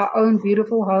built our own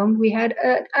beautiful home. We had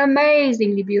an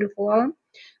amazingly beautiful home,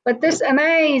 but this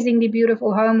amazingly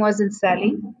beautiful home wasn't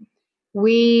selling.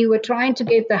 We were trying to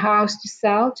get the house to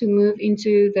sell, to move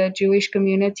into the Jewish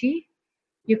community.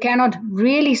 You cannot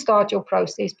really start your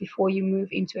process before you move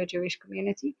into a Jewish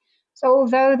community. So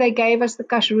although they gave us the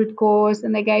kashrut course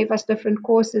and they gave us different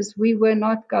courses, we were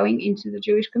not going into the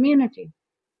Jewish community.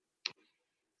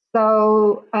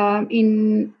 So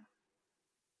in,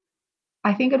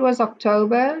 I think it was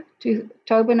October,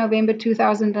 November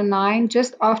 2009,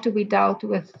 just after we dealt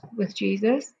with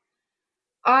Jesus,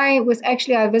 I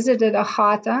visited a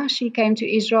chata. She came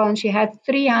to Israel and she had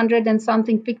 300 and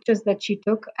something pictures that she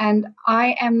took. And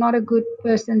I am not a good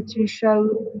person to show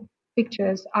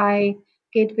pictures. I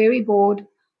get very bored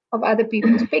of other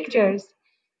people's pictures.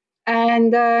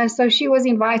 And so she was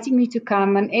inviting me to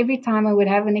come, and every time I would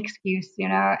have an excuse,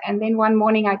 And then one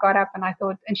morning I got up and I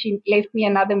thought, and she left me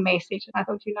another message. And I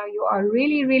thought, you are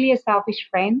really, really a selfish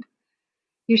friend.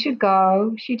 You should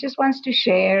go. She just wants to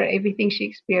share everything she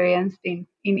experienced in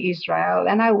Israel.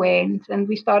 And I went, and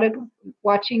we started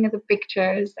watching the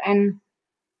pictures. And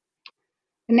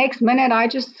the next minute, I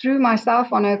just threw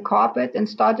myself on a carpet and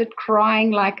started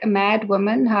crying like a mad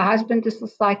woman. Her husband is a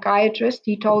psychiatrist.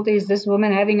 He told her, is this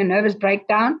woman having a nervous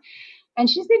breakdown? And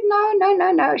she said,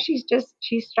 no.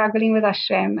 She's struggling with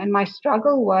Hashem. And my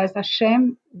struggle was,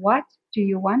 Hashem, what do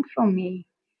you want from me?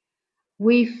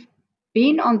 We've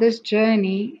been on this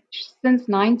journey since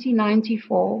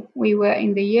 1994. We were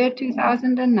in the year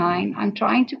 2009. I'm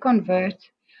trying to convert.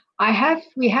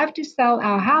 We have to sell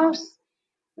our house.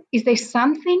 Is there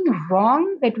something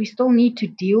wrong that we still need to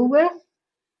deal with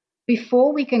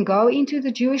before we can go into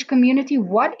the Jewish community?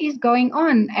 What is going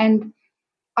on? And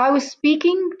I was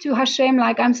speaking to Hashem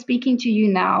like I'm speaking to you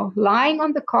now, lying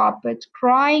on the carpet,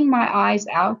 crying my eyes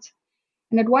out.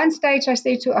 And at one stage I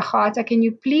said to Achata, can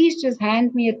you please just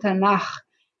hand me a Tanakh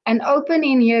and open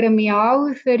in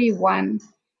Jeremiah 31?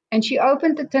 And she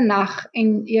opened the Tanakh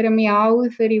in Jeremiah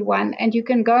 31, and you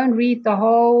can go and read the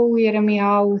whole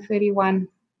Jeremiah 31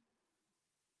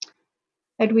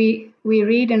 that we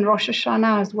read in Rosh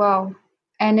Hashanah as well.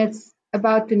 And it's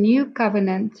about the new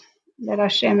covenant that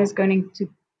Hashem is going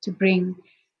to bring,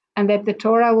 and that the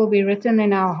Torah will be written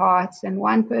in our hearts, and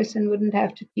one person wouldn't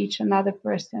have to teach another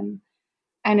person.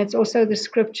 And it's also the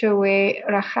scripture where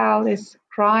Rachel is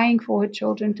crying for her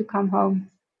children to come home.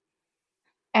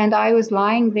 And I was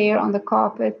lying there on the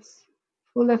carpet,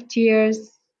 full of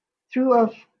tears, full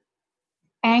of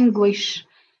anguish,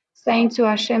 saying to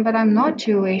Hashem, but I'm not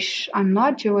Jewish.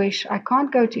 I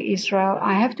can't go to Israel.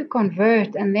 I have to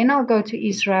convert, and then I'll go to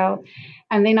Israel.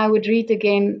 And then I would read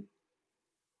again,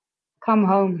 come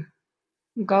home,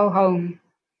 go home.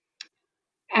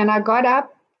 And I got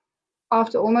up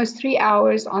after almost 3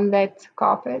 hours on that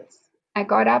carpet. I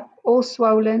got up all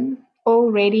swollen,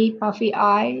 already puffy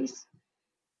eyes.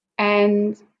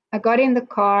 And I got in the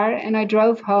car and I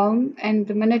drove home. And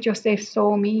the minute Yosef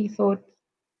saw me, he thought,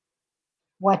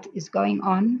 what is going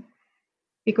on?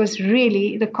 Because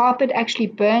really, the carpet actually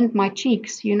burned my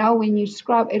cheeks. When you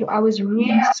scrub it, I was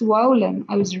really swollen.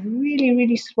 I was really,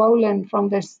 really swollen from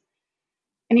this.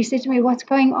 And he said to me, what's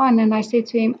going on? And I said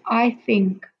to him, I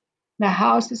think the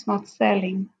house is not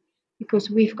selling because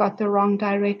we've got the wrong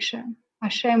direction.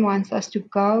 Hashem wants us to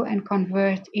go and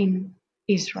convert in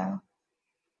Israel.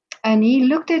 And he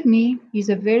looked at me. He's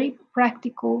a very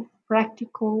practical,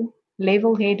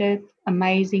 level-headed,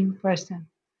 amazing person.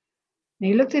 And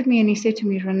he looked at me and he said to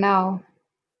me, Ronel,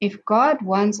 if God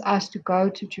wants us to go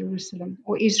to Jerusalem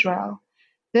or Israel,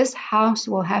 this house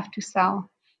will have to sell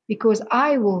because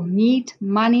I will need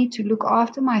money to look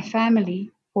after my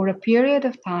family for a period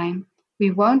of time. We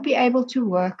won't be able to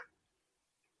work.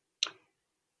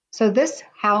 So this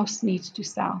house needs to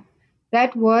sell.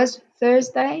 That was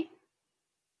Thursday.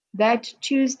 That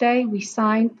Tuesday, we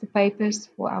signed the papers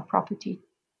for our property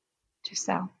to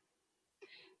sell.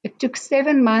 It took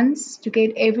 7 months to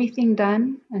get everything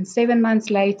done, and 7 months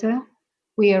later,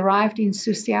 we arrived in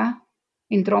Susia,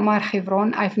 in Dromar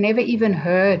Hebron. I've never even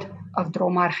heard of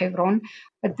Dromar Hebron,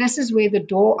 but this is where the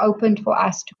door opened for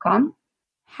us to come.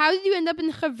 How did you end up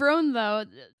in Hebron, though?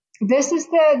 This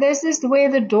is where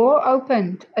the door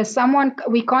opened.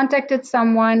 We contacted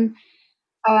someone.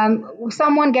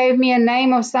 Someone gave me a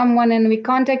name of someone, and we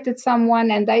contacted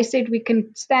someone, and they said we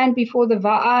can stand before the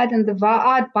Va'ad, and the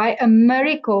Va'ad, by a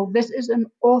miracle, this is an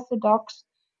Orthodox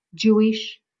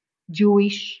Jewish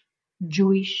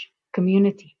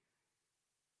community.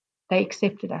 They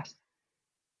accepted us.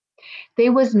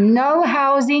 There was no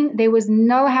housing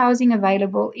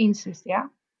available in Susia.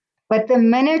 But the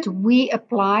minute we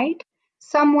applied,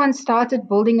 someone started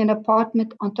building an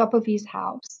apartment on top of his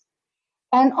house.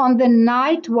 And on the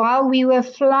night while we were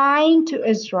flying to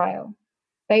Israel,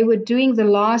 they were doing the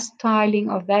last tiling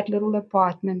of that little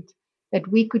apartment that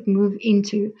we could move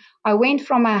into. I went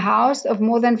from a house of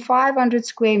more than 500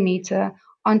 square meter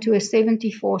onto a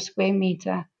 74 square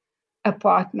meter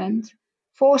apartment.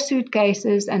 4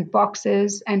 suitcases and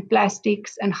boxes and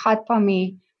plastics and chat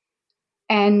pami,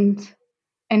 and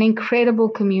an incredible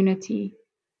community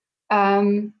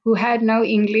who had no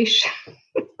English.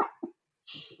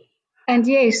 And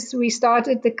yes, we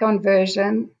started the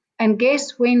conversion. And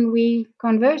guess when we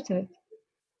converted?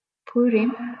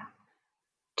 Purim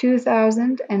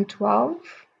 2012.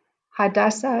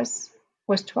 Hadassah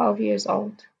was 12 years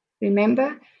old.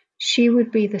 Remember, she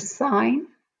would be the sign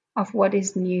of what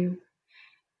is new.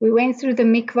 We went through the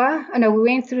we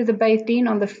went through the Beit Din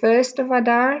on the 1st of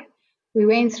Adar. We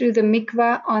went through the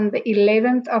mikvah on the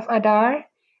 11th of Adar.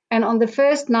 And on the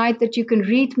first night that you can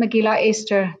read Megillah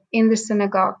Esther in the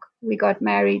synagogue, we got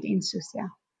married in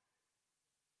Susia.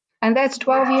 And that's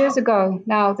 12 years ago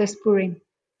now, this Purim.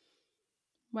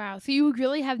 Wow. So you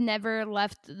really have never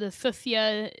left the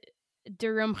Susia,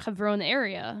 Durham, Hebron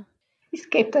area. He's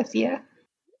kept us here.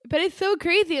 But it's so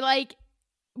crazy. Like,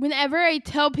 whenever I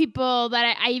tell people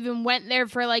that I even went there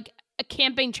for like a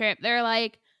camping trip, they're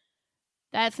like,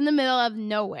 that's in the middle of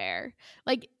nowhere.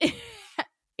 Like,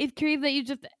 it's crazy that you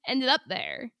just ended up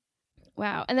there.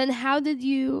 Wow. And then how did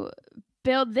you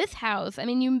build this house? I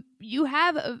mean, you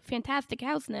have a fantastic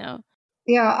house now.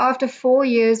 Yeah, after 4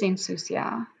 years in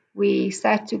Susia, we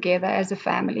sat together as a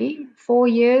family. 4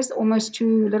 years, a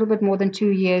little bit more than 2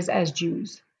 years as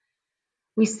Jews.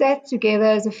 We sat together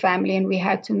as a family and we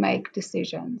had to make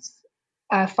decisions.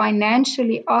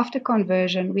 Financially, after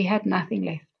conversion, we had nothing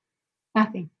left.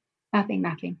 Nothing.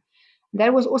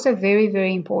 That was also very,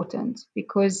 very important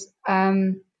because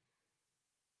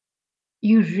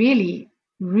you really,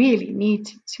 really need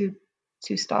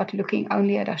to start looking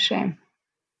only at Hashem.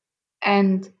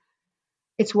 And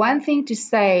it's one thing to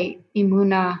say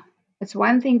Imuna, it's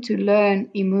one thing to learn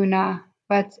Imuna,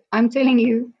 but I'm telling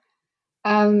you,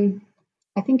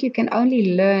 I think you can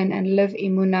only learn and live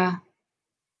Imuna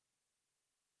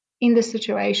in the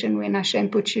situation when Hashem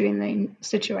puts you in the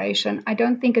situation. I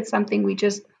don't think it's something we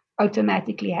just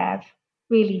automatically have,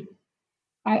 really.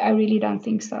 I really don't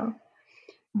think so.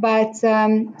 But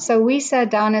so we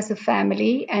sat down as a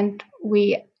family, and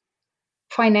we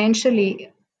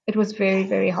financially, it was very,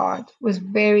 very hard. It was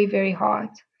very, very hard.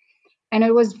 And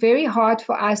it was very hard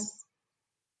for us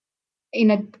in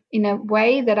a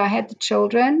way that I had the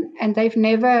children, and they've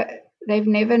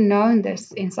never known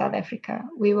this in South Africa.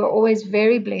 We were always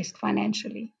very blessed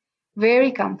financially,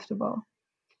 very comfortable.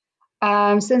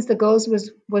 Since the girls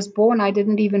was born, I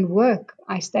didn't even work.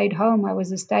 I stayed home. I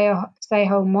was a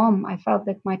stay-home mom. I felt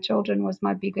that my children was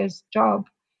my biggest job.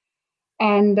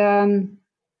 And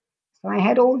so I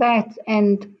had all that.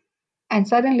 And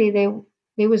suddenly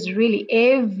there was really,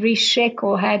 every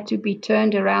shekel had to be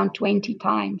turned around 20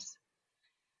 times.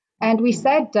 And we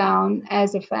sat down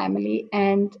as a family,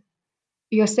 and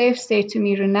Yosef said to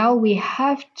me, Ronel, we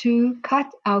have to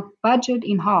cut our budget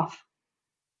in half.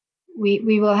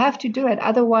 We will have to do it.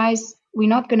 Otherwise, we're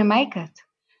not going to make it.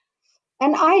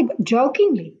 And I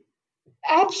jokingly,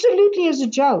 absolutely as a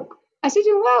joke, I said to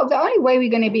him, well, the only way we're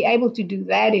going to be able to do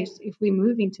that is if we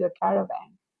move into a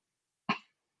caravan.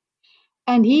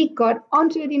 And he got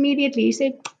onto it immediately. He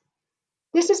said,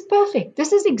 this is perfect.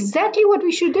 This is exactly what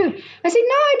we should do. I said,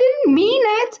 no, I didn't mean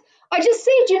it. I just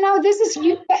said, this is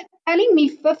you telling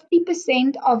me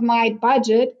 50% of my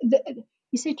budget.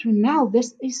 He said, Ronel,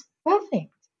 this is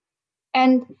perfect.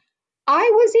 And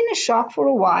I was in a shock for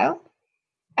a while.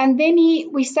 And then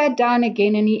we sat down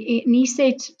again, and he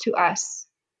said to us,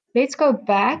 let's go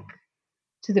back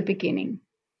to the beginning.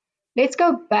 Let's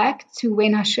go back to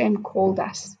when Hashem called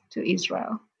us to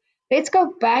Israel. Let's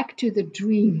go back to the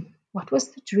dream. What was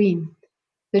the dream?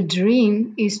 The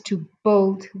dream is to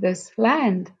build this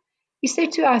land. He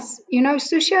said to us,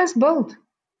 Susia is built.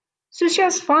 Susia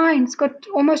is fine. It's got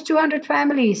almost 200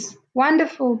 families.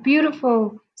 Wonderful,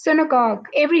 beautiful, synagogue,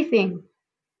 everything.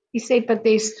 He said, but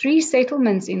there's 3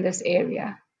 settlements in this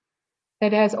area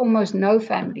that has almost no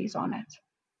families on it.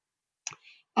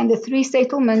 And the 3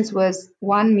 settlements was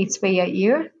one Mitzvah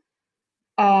Yair,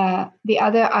 the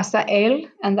other Asael,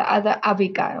 and the other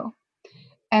Avigail.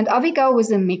 And Avigail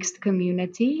was a mixed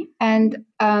community. And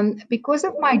because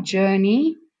of my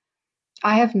journey,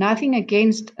 I have nothing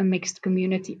against a mixed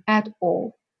community at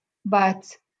all.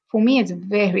 But for me, it's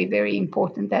very, very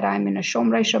important that I'm in a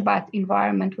Shomrei Shabbat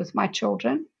environment with my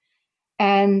children.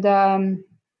 And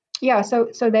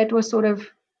so that was sort of,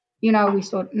 we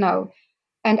thought, no.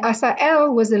 And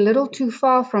Asael was a little too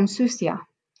far from Susia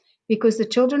because the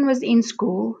children was in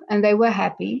school and they were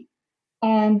happy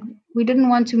and we didn't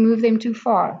want to move them too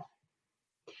far.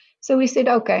 So we said,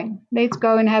 okay, let's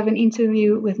go and have an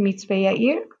interview with Mitzvah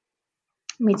Yair.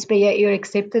 Mitzvah Yair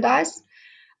accepted us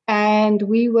and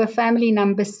we were family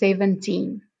number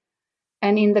 17.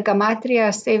 And in the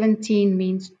Gematria, 17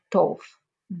 means tov,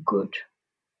 good.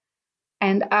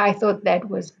 And I thought that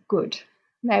was good.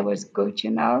 That was good,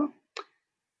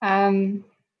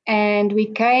 And we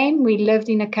came, we lived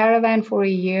in a caravan for a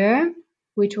year,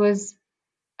 which was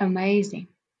amazing.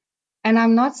 And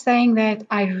I'm not saying that,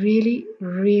 I really,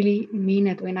 really mean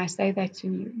it when I say that to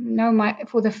you. No,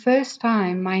 for the first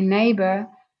time, my neighbor,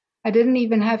 I didn't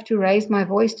even have to raise my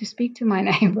voice to speak to my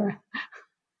neighbor.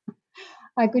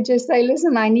 I could just say,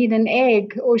 listen, I need an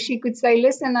egg. Or she could say,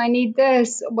 listen, I need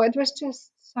this. But it was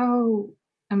just so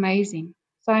amazing.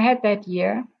 So I had that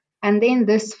year. And then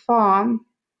this farm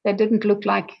that didn't look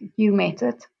like you met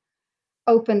it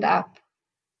opened up.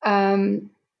 And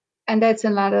that's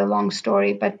another long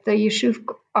story. But the Yeshuv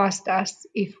asked us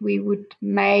if we would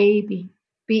maybe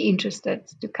be interested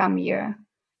to come here.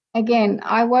 Again,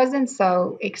 I wasn't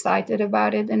so excited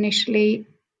about it initially.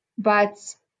 But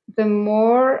the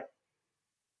more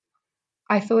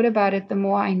I thought about it, the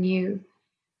more I knew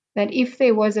that if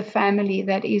there was a family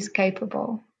that is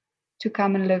capable to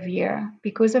come and live here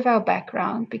because of our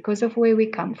background, because of where we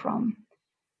come from,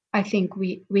 I think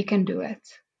we can do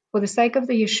it. For the sake of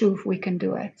the Yeshuv, we can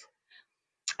do it.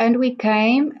 And we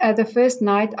came, the first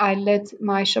night I lit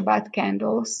my Shabbat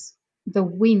candles. The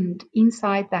wind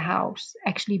inside the house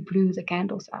actually blew the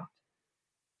candles out.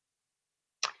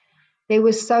 There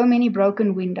were so many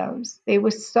broken windows. There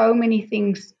were so many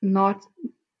things not,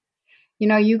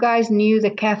 you guys knew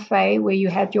the cafe where you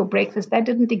had your breakfast. That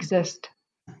didn't exist.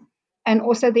 And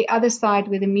also the other side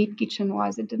where the meat kitchen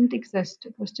was, it didn't exist.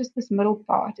 It was just this middle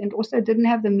part and also didn't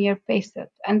have the mere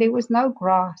peset. And there was no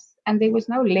grass and there was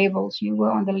no levels. You were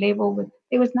on the level with,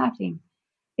 there was nothing.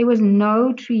 There was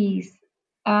no trees.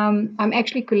 I'm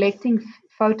actually collecting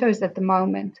photos at the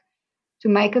moment to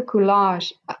make a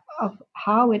collage of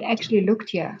how it actually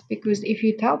looked here. Because if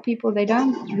you tell people, they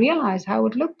don't realize how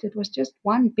it looked. It was just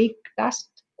one big dust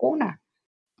corner.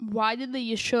 Why did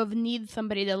the Yeshuv need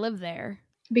somebody to live there?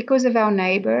 Because of our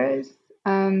neighbors,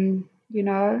 Pleasant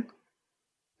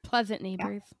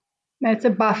neighbors. Yeah. It's a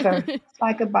buffer. It's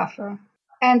like a buffer.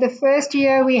 And the first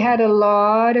year we had a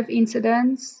lot of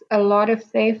incidents, a lot of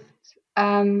theft.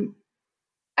 And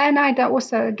I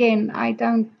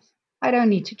don't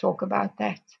need to talk about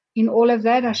that. In all of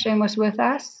that, Hashem was with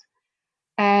us.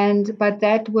 But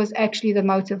that was actually the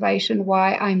motivation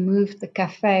why I moved the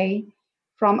cafe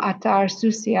from Atar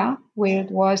Susia, where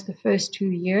it was the first 2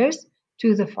 years,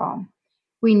 to the farm.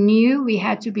 We knew we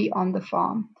had to be on the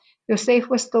farm. Yosef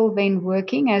was still then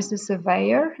working as a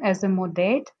surveyor, as a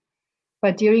moded,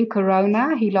 but during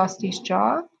Corona, he lost his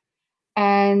job.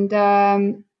 And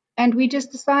we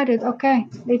just decided, okay,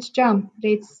 let's jump.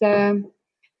 Let's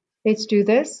do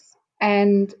this.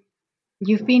 And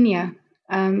you've been here.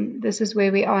 This is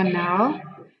where we are now.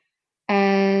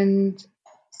 And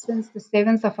since the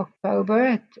 7th of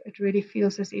October, it really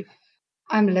feels as if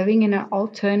I'm living in an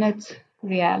alternate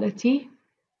reality.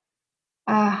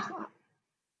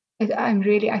 I'm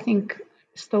really, I think,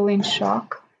 still in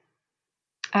shock.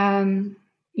 In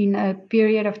a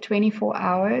period of 24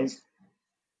 hours,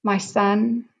 my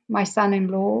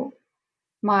son-in-law,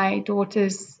 my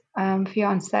daughter's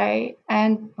fiance,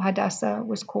 and Hadassah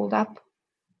was called up.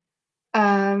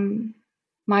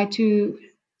 My 2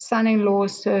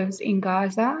 son-in-laws serves in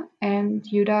Gaza, and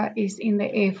Yuda is in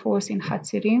the Air Force in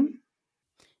Hatzirim.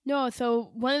 No,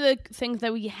 so one of the things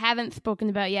that we haven't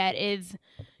spoken about yet is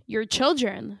your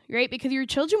children, right? Because your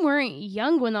children weren't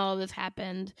young when all of this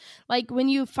happened. Like when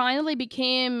you finally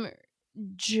became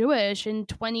Jewish in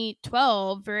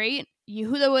 2012, right?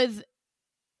 Yehuda was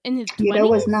in his 20s? Yehuda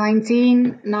was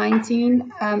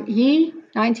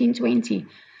 1920.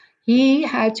 He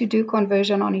had to do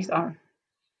conversion on his own.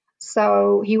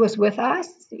 So he was with us.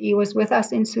 He was with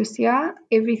us in Susia,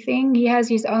 everything. He has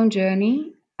his own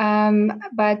journey.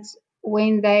 But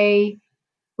when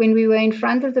we were in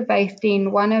front of the Beit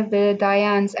Din, one of the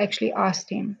Dayans actually asked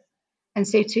him and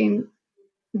said to him,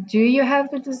 do you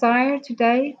have the desire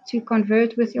today to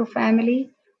convert with your family?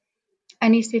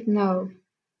 And he said, no,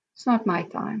 it's not my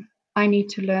time. I need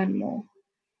to learn more.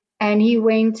 And he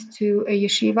went to a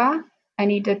yeshiva, and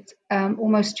he did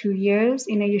almost 2 years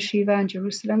in a yeshiva in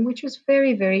Jerusalem, which was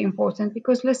very, very important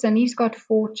because, listen, he's got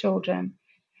 4 children.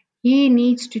 He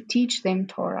needs to teach them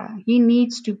Torah. He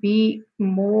needs to be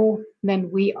more than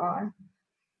we are.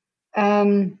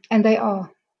 And they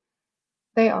are.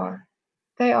 They are.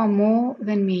 They are more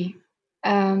than me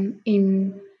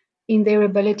in their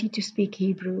ability to speak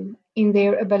Hebrew, in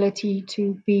their ability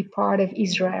to be part of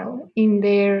Israel, in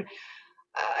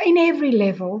every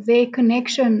level, their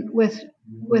connection with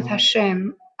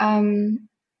Hashem.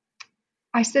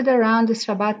 I sit around the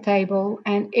Shabbat table,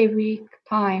 and every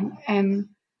time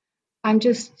I'm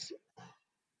just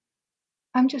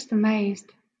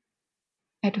amazed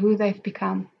at who they've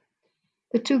become.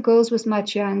 The 2 girls was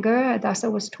much younger.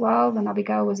 Hadassah was 12 and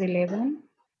Abigail was 11.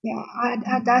 Yeah,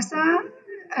 Hadassah,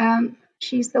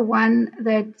 she's the one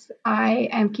that I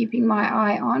am keeping my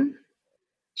eye on.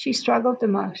 She struggled the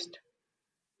most.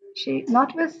 She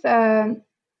not with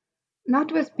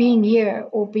being here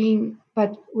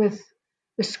but with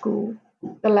the school,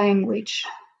 the language.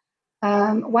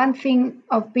 One thing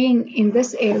of being in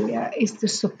this area is the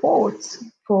support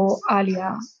for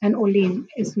Aliyah and Olim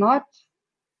is not,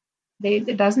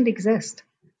 it doesn't exist.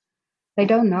 They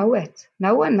don't know it.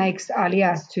 No one makes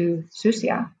Aliyah to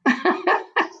Susia.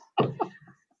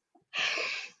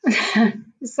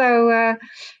 So,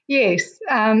 yes,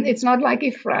 it's not like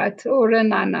Efrat or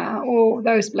Renana or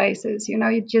those places.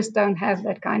 You just don't have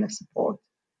that kind of support.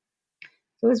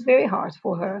 So it was very hard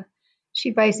for her.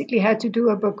 She basically had to do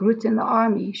a bagrut in the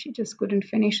army. She just couldn't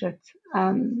finish it.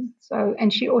 And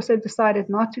she also decided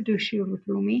not to do Shir with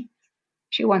Lumi.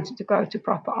 She wanted to go to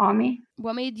proper army.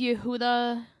 What made you?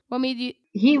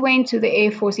 He went to the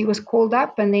Air Force. He was called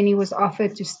up and then he was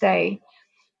offered to stay.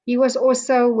 He was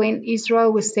also, when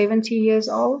Israel was 70 years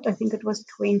old, I think it was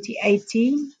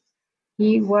 2018,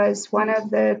 he was one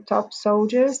of the top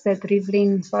soldiers that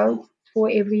Rivlin voted for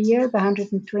every year, the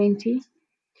 120.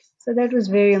 So that was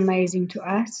very amazing to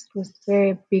us. It was a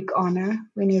very big honor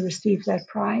when he received that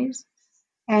prize.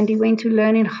 And he went to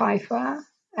learn in Haifa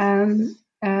in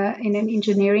an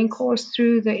engineering course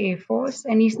through the Air Force.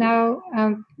 And he's now,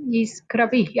 he's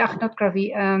Krabi, not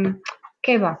Krabi,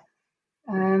 Keva.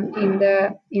 In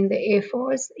the Air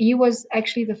Force. He was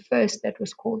actually the first that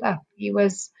was called up. He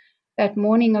was that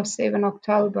morning of 7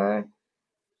 October.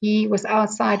 He was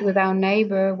outside with our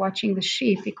neighbor watching the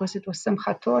sheep because it was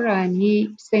Simchat Torah, and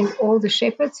he sent all the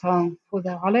shepherds home for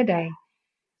the holiday.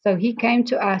 So he came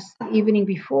to us the evening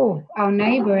before, our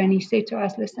neighbor, and he said to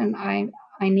us, listen, I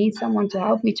need someone to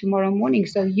help me tomorrow morning.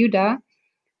 So Yuda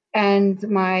and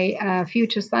my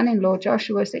future son-in-law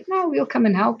Joshua said, no, we'll come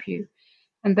and help you.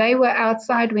 And they were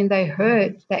outside when they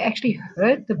actually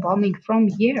heard the bombing from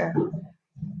here.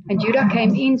 And Judah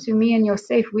came in to me and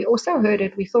Yosef. We also heard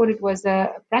it. We thought it was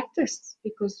a practice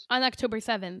because on October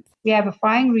 7th, we have a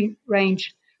firing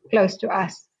range close to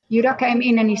us. Judah came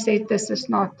in and he said, this is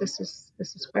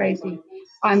crazy.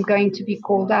 I'm going to be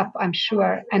called up, I'm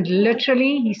sure. And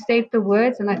literally he said the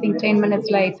words, and I think 10 minutes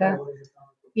later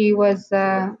he was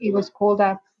called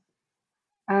up.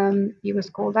 He was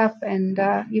called up and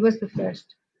he was the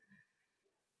first.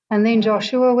 And then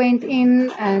Joshua went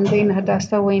in, and then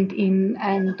Hadassah went in,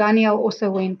 and Daniel also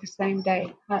went the same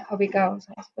day, Abigail's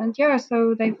husband. Yeah,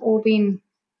 so they've all been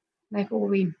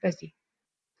busy.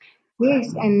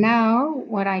 Yes, and now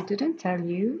what I didn't tell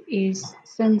you is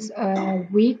since a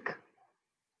week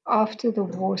after the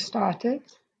war started,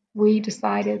 we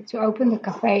decided to open the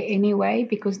cafe anyway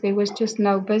because there was just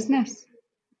no business.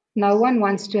 No one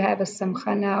wants to have a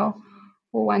simcha now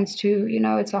or wants to,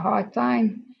 it's a hard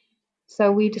time. So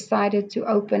we decided to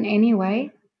open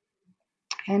anyway.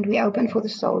 And we open for the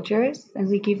soldiers and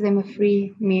we give them a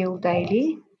free meal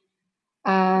daily.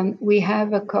 We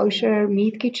have a kosher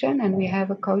meat kitchen and we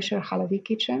have a kosher halavi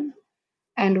kitchen.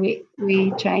 And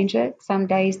we change it. Some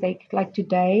days, like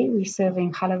today, we're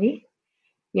serving halavi.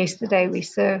 Yesterday, we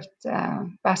served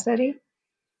basari.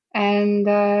 And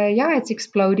it's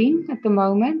exploding at the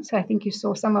moment. I think you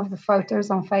saw some of the photos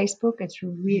on Facebook. It's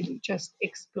really just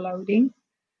exploding.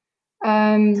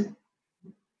 And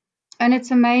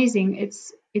it's amazing.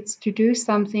 It's to do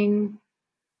something.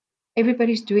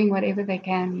 Everybody's doing whatever they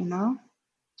can,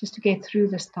 just to get through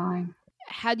this time.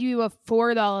 How do you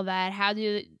afford all of that? How do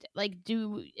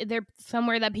you, is there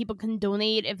somewhere that people can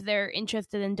donate if they're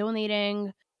interested in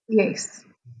donating? Yes,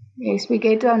 we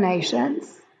get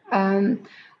donations.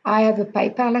 I have a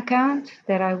PayPal account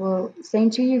that I will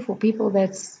send to you for people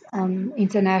that's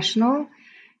international.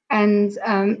 And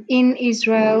in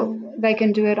Israel, they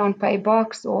can do it on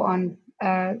Paybox or on,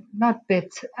 not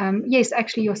Bit. Yes,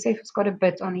 actually, Yosef has got a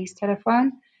Bit on his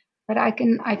telephone, but I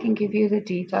can give you the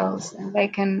details and they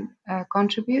can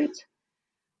contribute.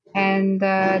 And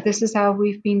this is how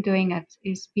we've been doing it: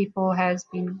 is people have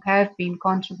been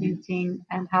contributing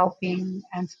and helping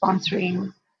and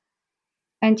sponsoring.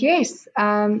 And yes,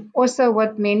 also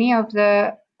what many of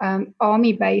the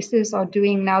army bases are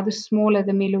doing now, the smaller,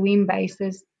 the Miluim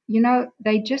bases,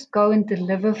 they just go and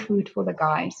deliver food for the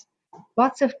guys.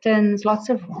 Lots of tins, lots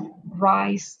of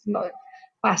rice,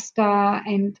 pasta,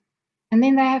 and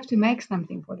then they have to make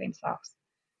something for themselves.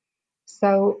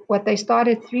 So what they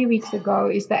started 3 weeks ago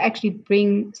is they actually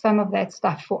bring some of that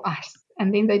stuff for us.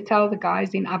 And then they tell the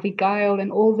guys in Abigail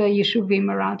and all the Yeshuvim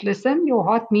around, listen, your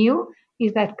hot meal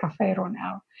is that Cafe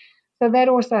Ronel. So that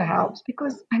also helps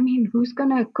because, who's going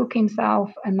to cook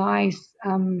himself a nice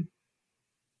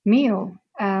meal?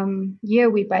 Here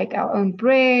we bake our own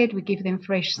bread. We give them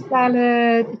fresh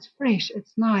salad. It's fresh.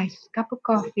 It's nice. Cup of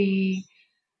coffee.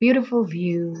 Beautiful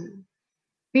view.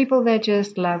 People that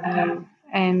just love you.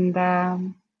 And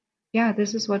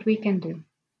this is what we can do.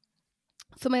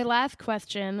 So my last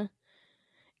question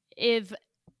is,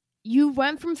 you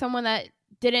went from someone that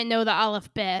didn't know the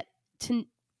Aleph Bet to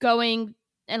going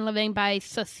and living by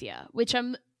Susia, which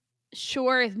I'm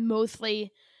sure is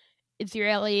mostly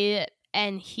Israeli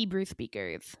and Hebrew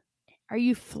speakers. Are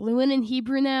you fluent in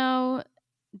Hebrew now?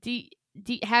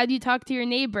 How do you talk to your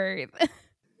neighbors?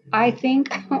 I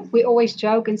think we always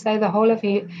joke and say the whole of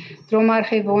Dromar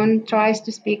Hevon tries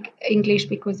to speak English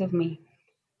because of me.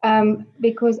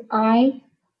 Because I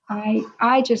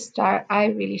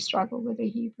really struggle with the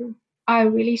Hebrew. I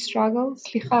really struggle.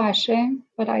 Slicha Hashem,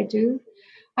 but I do.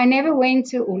 I never went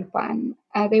to Ulpan.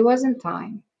 There wasn't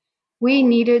time. We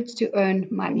needed to earn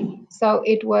money. So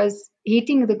it was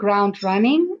hitting the ground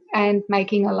running and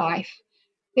making a life.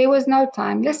 There was no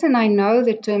time. Listen, I know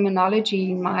the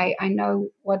terminology I know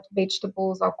what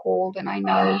vegetables are called, and I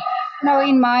know,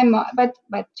 in my mind,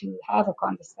 but to have a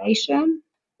conversation,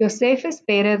 Yosef is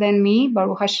better than me,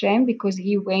 Baruch Hashem, because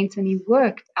he went and he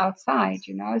worked outside,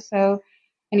 so,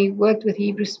 and he worked with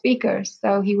Hebrew speakers,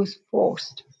 so he was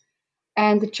forced.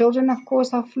 And the children, of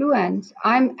course, are fluent.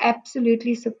 I'm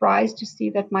absolutely surprised to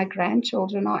see that my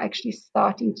grandchildren are actually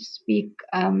starting to speak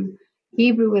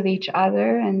Hebrew with each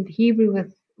other and Hebrew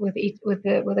with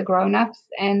the grown-ups,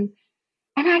 and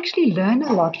I actually learn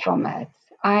a lot from it.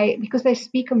 Because they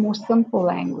speak a more simple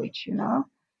language,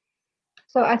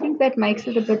 So I think that makes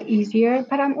it a bit easier,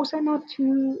 but I'm also not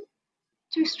too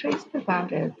stressed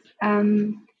about it.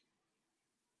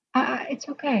 It's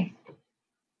okay.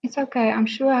 It's okay. I'm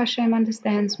sure Hashem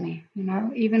understands me,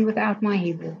 even without my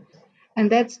Hebrew.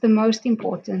 And that's the most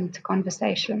important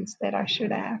conversations that I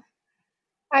should have.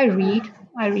 I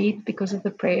read because of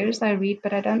the prayers. I read,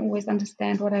 but I don't always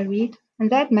understand what I read. And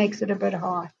that makes it a bit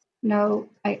hard.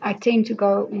 I tend to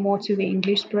go more to the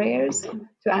English prayers,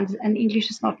 and English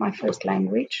is not my first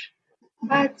language.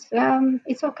 But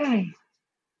it's okay.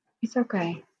 It's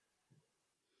okay.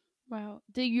 Wow.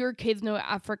 Do your kids know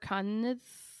Afrikaans?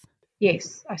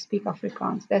 Yes, I speak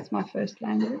Afrikaans. That's my first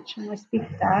language, and I speak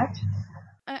that.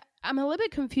 I'm a little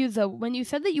bit confused, though. When you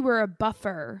said that you were a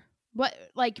buffer, what,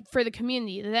 for the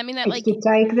community? Does that mean that,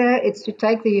 it's to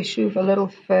take the yeshuv a little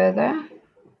further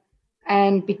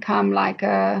and become like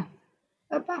a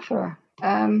buffer.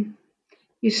 You're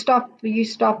a stop.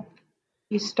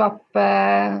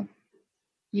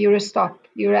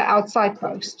 You're an outside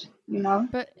post,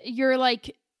 But you're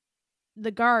like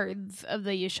the guards of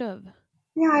the yeshuv.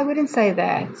 Yeah, I wouldn't say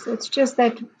that. It's just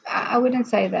that I wouldn't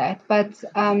say that. But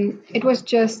it was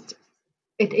just,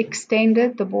 it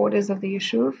extended the borders of the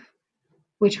yeshuv,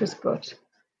 which was good.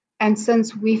 And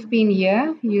since we've been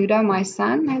here, Yuda, my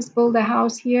son, has built a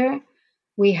house here.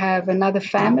 We have another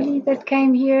family that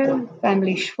came here,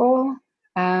 family Shvor.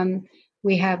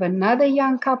 We have another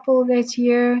young couple that's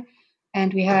here.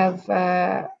 And we have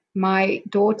my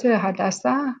daughter,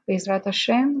 Hadassah, Bezrat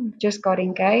Hashem, just got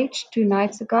engaged 2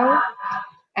 nights ago.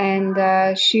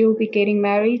 And she'll be getting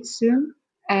married soon.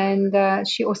 and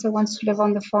she also wants to live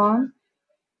on the farm.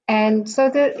 And so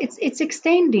it's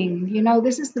extending.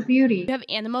 This is the beauty. You have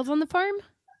animals on the farm?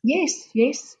 Yes,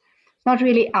 yes. It's not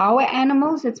really our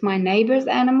animals, it's my neighbor's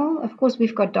animal. Of course,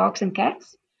 we've got dogs and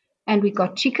cats, and we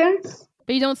got chickens.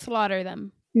 But you don't slaughter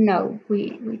them? No,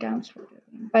 we don't slaughter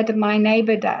them. But my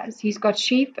neighbor does. He's got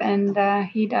sheep, and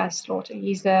he does slaughter.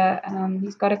 He's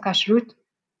got a kashrut.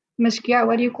 Mishkia,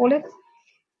 what do you call it?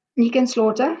 He can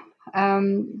slaughter,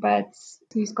 but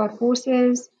he's got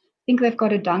horses. I think they've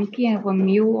got a donkey and a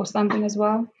mule or something as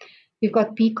well. We've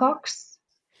got peacocks.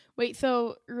 Wait,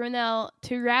 so Ronel,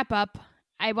 to wrap up,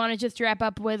 I want to just wrap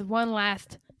up with one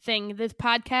last thing. This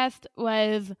podcast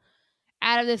was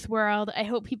out of this world. I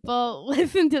hope people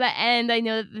listen to the end. I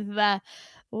know that this is a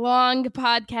long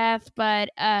podcast, but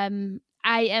I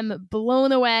am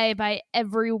blown away by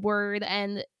every word,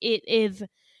 and it is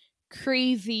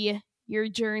crazy, your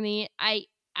journey.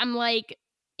 I'm like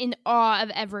in awe of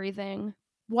everything.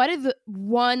 What is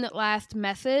one last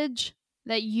message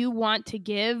that you want to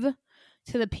give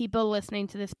to the people listening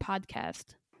to this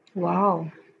podcast?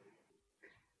 Wow.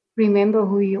 Remember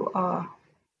who you are.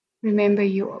 Remember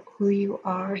who you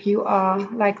are. You are,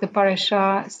 like the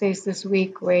parasha says this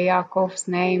week, where Yaakov's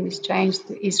name is changed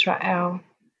to Israel.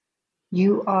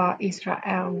 You are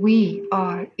Israel. We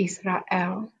are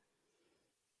Israel.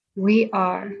 We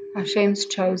are Hashem's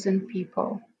chosen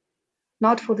people,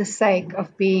 not for the sake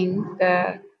of being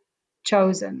the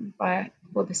chosen, but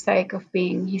for the sake of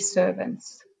being his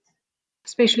servants.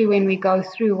 Especially when we go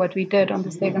through what we did on the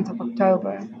 7th of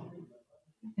October.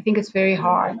 I think it's very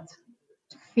hard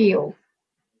to feel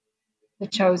the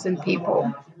chosen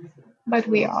people, but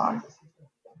we are.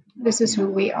 This is who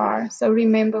we are. So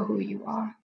remember who you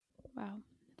are. Wow.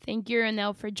 Thank you,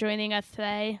 Ronel, for joining us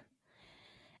today.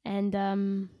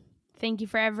 And thank you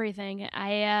for everything.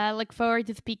 I look forward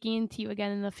to speaking to you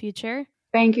again in the future.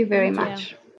 Thank you very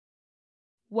much.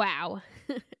 Wow.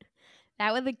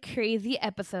 That was a crazy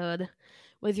episode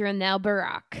with Ronel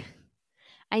Barak.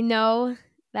 I know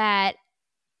that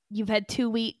you've had 2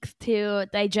 weeks to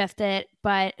digest it,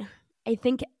 but I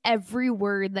think every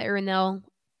word that Ronel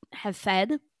has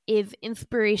said is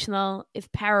inspirational, is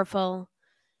powerful,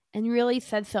 and really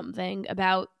said something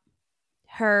about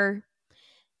her,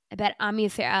 about Am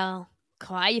Yisrael,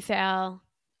 Klal Yisrael,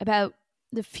 about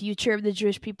the future of the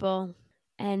Jewish people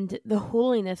and the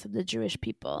holiness of the Jewish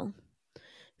people.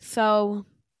 So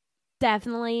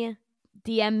definitely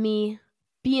DM me,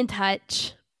 be in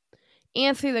touch,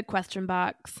 answer the question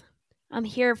box. I'm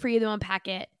here for you to unpack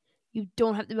it. You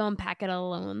don't have to unpack it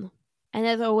alone. And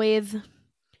as always,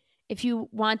 if you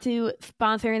want to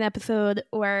sponsor an episode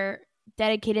or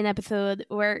dedicate an episode,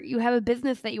 or you have a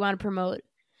business that you want to promote,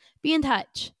 be in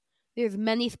touch. There's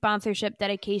many sponsorship,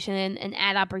 dedication, and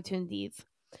ad opportunities.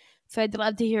 So I'd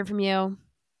love to hear from you.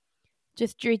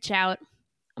 Just reach out.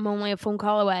 I'm only a phone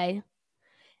call away.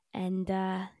 And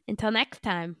until next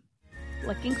time,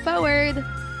 looking forward.